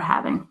One for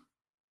Having.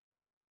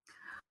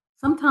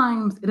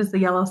 Sometimes it is the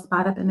yellow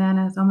spotted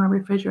bananas on my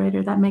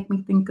refrigerator that make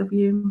me think of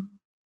you.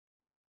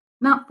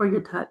 Not for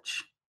your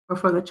touch or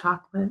for the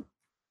chocolate,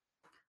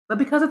 but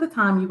because of the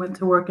time you went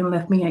to work and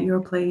left me at your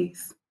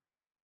place,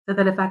 so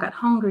that if I got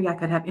hungry, I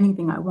could have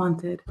anything I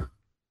wanted.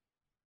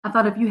 I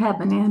thought if you had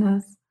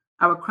bananas,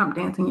 I would crump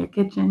dance in your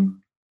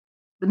kitchen.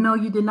 But no,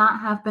 you did not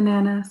have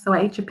bananas, so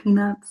I ate your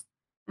peanuts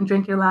and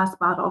drank your last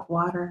bottle of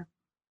water.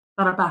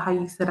 Thought about how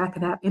you said I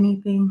could have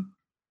anything.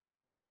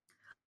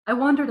 I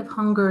wondered if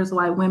hunger is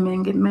why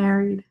women get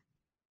married,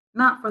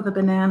 not for the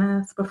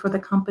bananas, but for the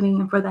company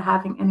and for the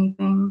having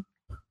anything.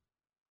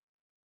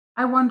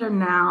 I wonder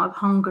now if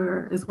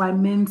hunger is why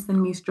men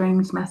send me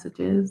strange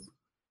messages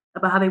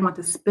about how they want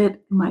to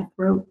spit in my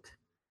throat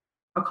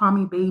or call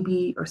me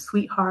baby or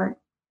sweetheart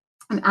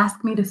and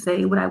ask me to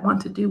say what I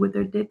want to do with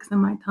their dicks in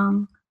my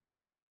tongue.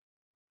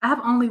 I have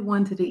only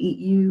wanted to eat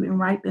you and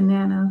ripe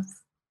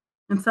bananas,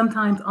 and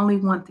sometimes only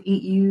want to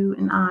eat you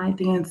and I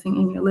dancing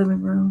in your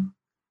living room,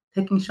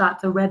 taking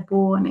shots of Red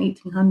Bull in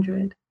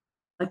 1800.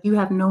 Like you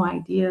have no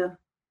idea.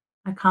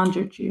 I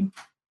conjured you.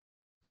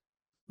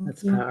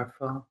 That's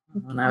powerful.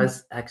 When I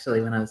was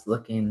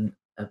looking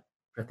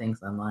for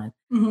things online,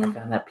 I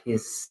found that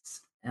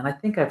piece, and I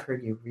think I've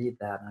heard you read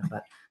that, and I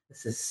thought,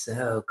 this is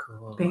so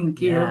cool.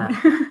 Thank you.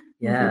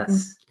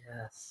 Yes.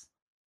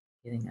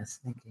 Getting us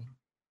thinking.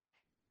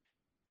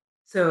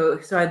 So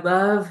I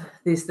love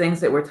these things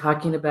that we're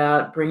talking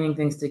about, bringing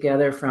things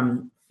together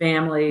from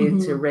family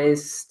to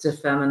race to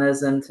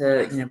feminism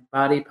to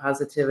body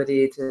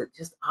positivity to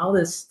just all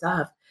this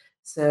stuff.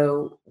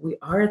 So we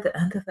are at the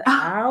end of the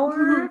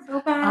hour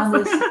on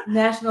this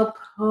National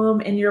Poem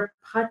in Your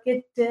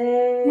Pocket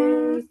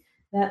Day,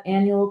 that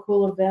annual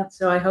cool event.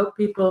 So I hope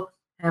people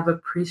have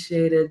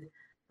appreciated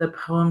the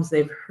poems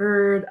they've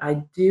heard.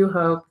 I do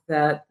hope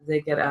that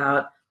they get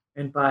out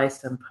and buy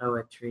some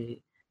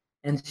poetry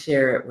and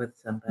share it with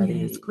somebody.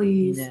 Yes,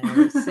 please.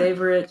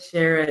 Savor it,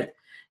 share it.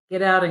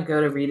 Get out and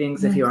go to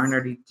readings if you aren't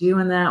already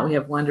doing that. We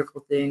have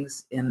wonderful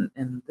things in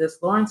this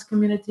Lawrence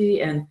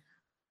community and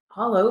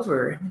all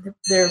over. I mean,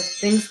 there are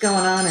things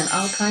going on in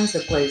all kinds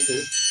of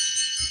places.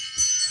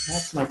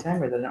 That's my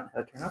timer that I don't know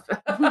how to turn off.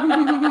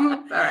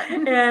 All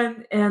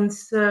right. And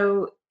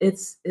so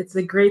it's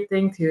a great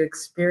thing to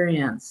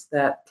experience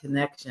that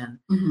connection,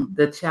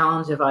 the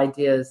challenge of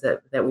ideas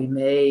that we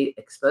may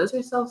expose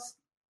ourselves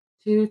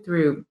to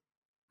through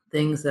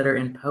things that are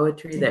in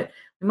poetry that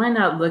we might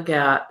not look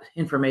at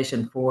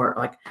information for.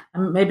 Like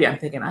maybe I'm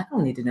thinking, I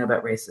don't need to know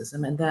about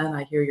racism. And then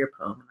I hear your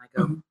poem and I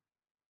go,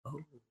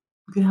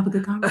 We could have a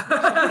good conversation.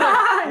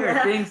 There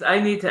are things I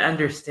need to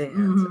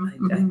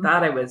understand. I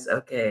thought I was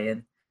okay,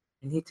 and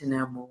I need to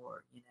know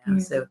more.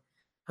 So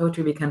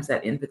poetry becomes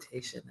that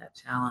invitation, that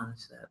challenge,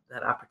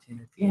 that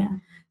opportunity. Yeah.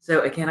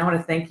 So again, I want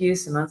to thank you,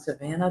 Simone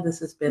Savannah. This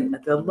has been a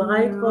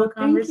delightful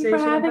conversation.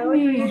 Thank you for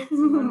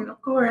having me.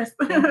 Of course.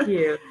 Thank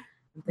you.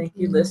 And thank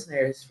you,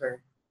 listeners,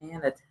 for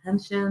paying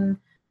attention,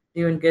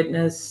 doing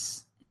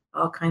goodness,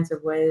 all kinds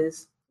of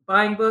ways.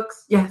 Buying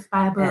books. Yes,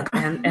 buy a book.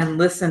 And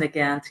listen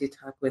again to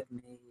Talk With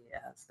Me.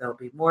 Yes, there'll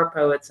be more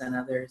poets and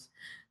others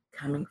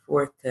coming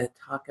forth to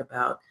talk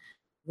about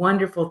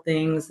wonderful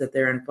things that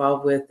they're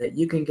involved with, that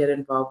you can get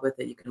involved with,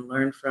 that you can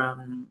learn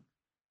from.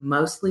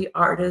 Mostly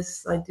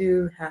artists. I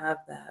do have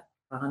that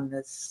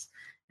fondness,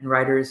 and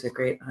writers are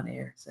great on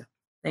air. So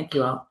thank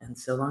you all, and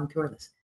so long to our listeners.